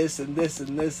did this and this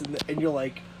and this and you're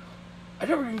like, I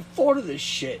never even thought of this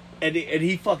shit, and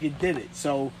he fucking did it.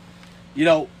 So, you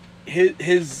know,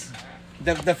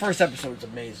 the first episode was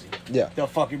amazing. Yeah. The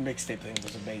fucking mixtape thing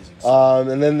was amazing. So,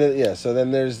 And then so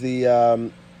then there's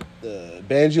the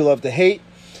bands you love to hate,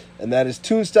 and that is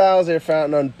Toon Styles. They're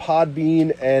found on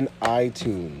Podbean and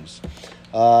iTunes.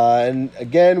 And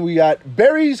again, we got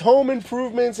Berry's Home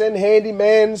Improvements and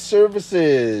Handyman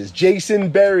Services. Jason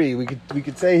Berry. We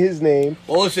could say his name.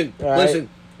 Well, listen. All right. Listen.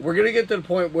 We're gonna get to the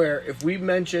point where if we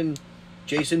mention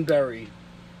Jason Berry,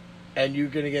 and you're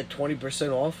gonna get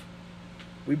 20% off,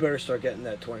 we better start getting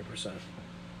that 20%.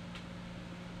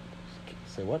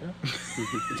 Say what now?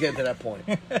 Let's get to that point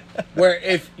where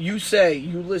if you say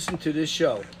you listen to this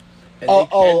show, and they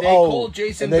call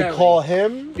Jason and they Berry call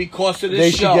him because of this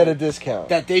they show, should get a discount.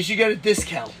 that they should get a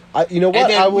discount. You know and what?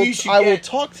 then I will we should will get-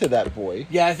 talk to that boy.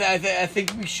 Yeah, I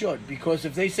think we should, because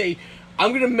if they say I'm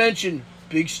going to mention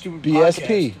Big Stupid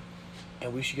BSP. Podcast,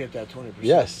 and we should get that 20%.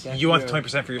 Yes. You want the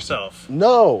 20% for yourself.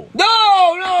 No.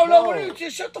 No! What do you,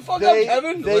 just shut the fuck up,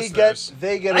 Kevin. They get a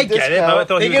I discount. get it. But I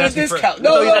thought They he get was a asking discount. For,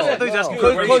 No, I thought he was no. asking No. for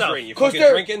What are you himself. doing? You fucking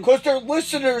drinking? Because they're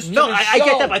listeners to No, the I show.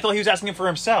 get that, but I thought he was asking it for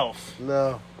himself.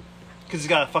 No. Because he's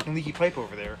got a fucking leaky pipe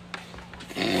over there.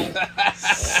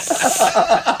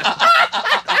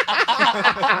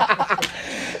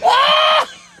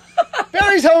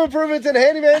 Berry's Home Improvements and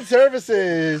Handyman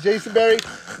Services. Jason Berry.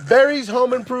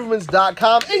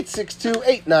 Berry'sHomeImprovements.com.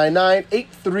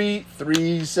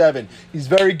 862-899-8337. He's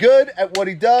very good at what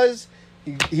he does.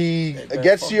 He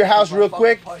gets to your house real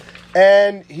quick.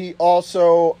 And he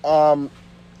also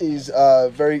is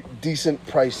very decent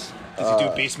price. Does he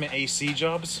do basement AC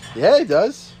jobs? Yeah, he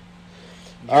does.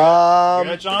 You hear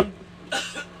that, John?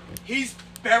 He's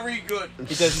very good.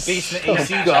 He does basement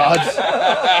AC jobs.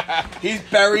 God. He's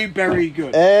very, very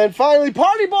good. And finally,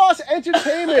 Party Boss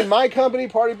Entertainment. My company,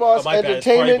 Party Boss Oh, my bad. It's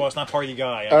Entertainment. party boss, not party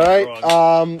guy. All right.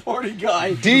 Party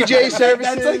guy. DJ That's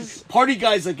services. like, party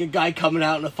guy's like a guy coming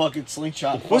out in a fucking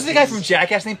slingshot. Wasn't the guy from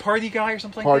Jackass named Party Guy or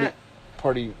something Party, like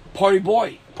Party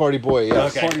boy. Party Boy.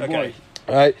 Yes. Okay. Party boy.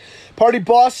 All right. Party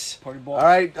Boss. Party boss. All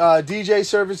right. DJ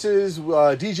services.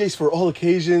 DJs for all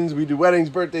occasions. We do weddings,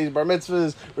 birthdays, bar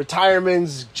mitzvahs,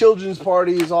 retirements, children's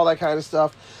parties, all that kind of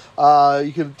stuff.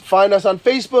 You can find us on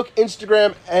Facebook,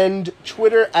 Instagram, and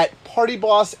Twitter at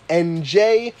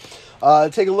PartyBossNJ.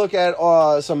 Take a look at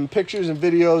some pictures and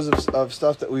videos of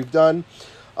stuff that we've done.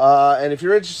 And if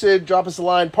you're interested, drop us a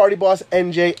line,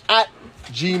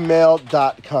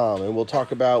 partybossnj@gmail.com. And we'll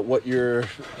talk about what you're...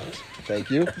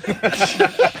 Thank you.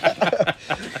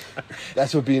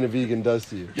 That's what being a vegan does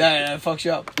to you. Yeah, it fucks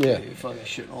you up. Yeah. You're fucking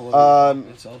shitting all over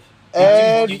itself.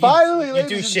 And You- finally, you ladies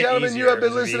do and shit gentlemen, you easier have been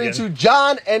as a listening vegan. to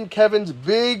John and Kevin's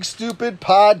Big Stupid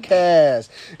Podcast.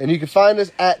 And you can find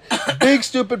us at Big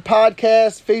Stupid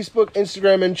Podcast, Facebook,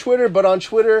 Instagram, and Twitter. But on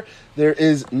Twitter, there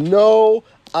is no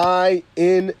I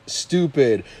in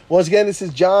stupid. Once again, this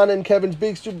is John and Kevin's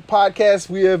Big Stupid Podcast.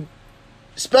 We have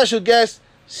special guest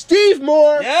Steve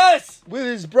Moore Yes! with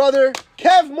his brother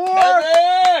Kev Moore.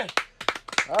 Kevin!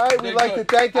 All right, we'd like to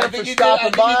thank I them think for he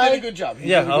stopping did, I think by. he did a good job. He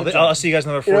Yeah, did a good I'll job. see you guys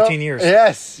in another You know? 14 years.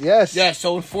 Yes, yes. Yeah,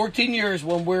 so in 14 years,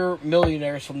 when we're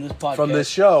millionaires from this podcast, From this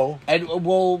show. and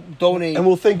we'll donate, And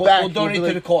we'll think back. We'll donate We'll be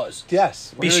to like- the cause.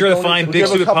 Yes. Be We're sure gonna to donate- find we'll Big give a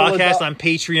Stupid couple of Podcast do- on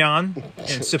Patreon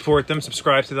and support them,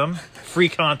 subscribe to them. Free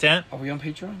content. Are we on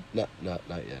Patreon? No, not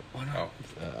yet. Why not? Oh.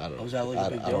 I don't know. Was that like a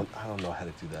big deal? I don't know how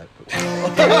to do that.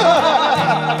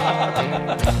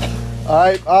 All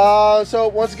right. So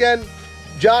once again,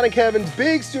 John and Kevin's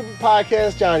Big Stupid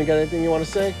Podcast. John, you got anything you want to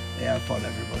say? Yeah, have fun,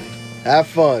 everybody. Have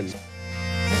fun.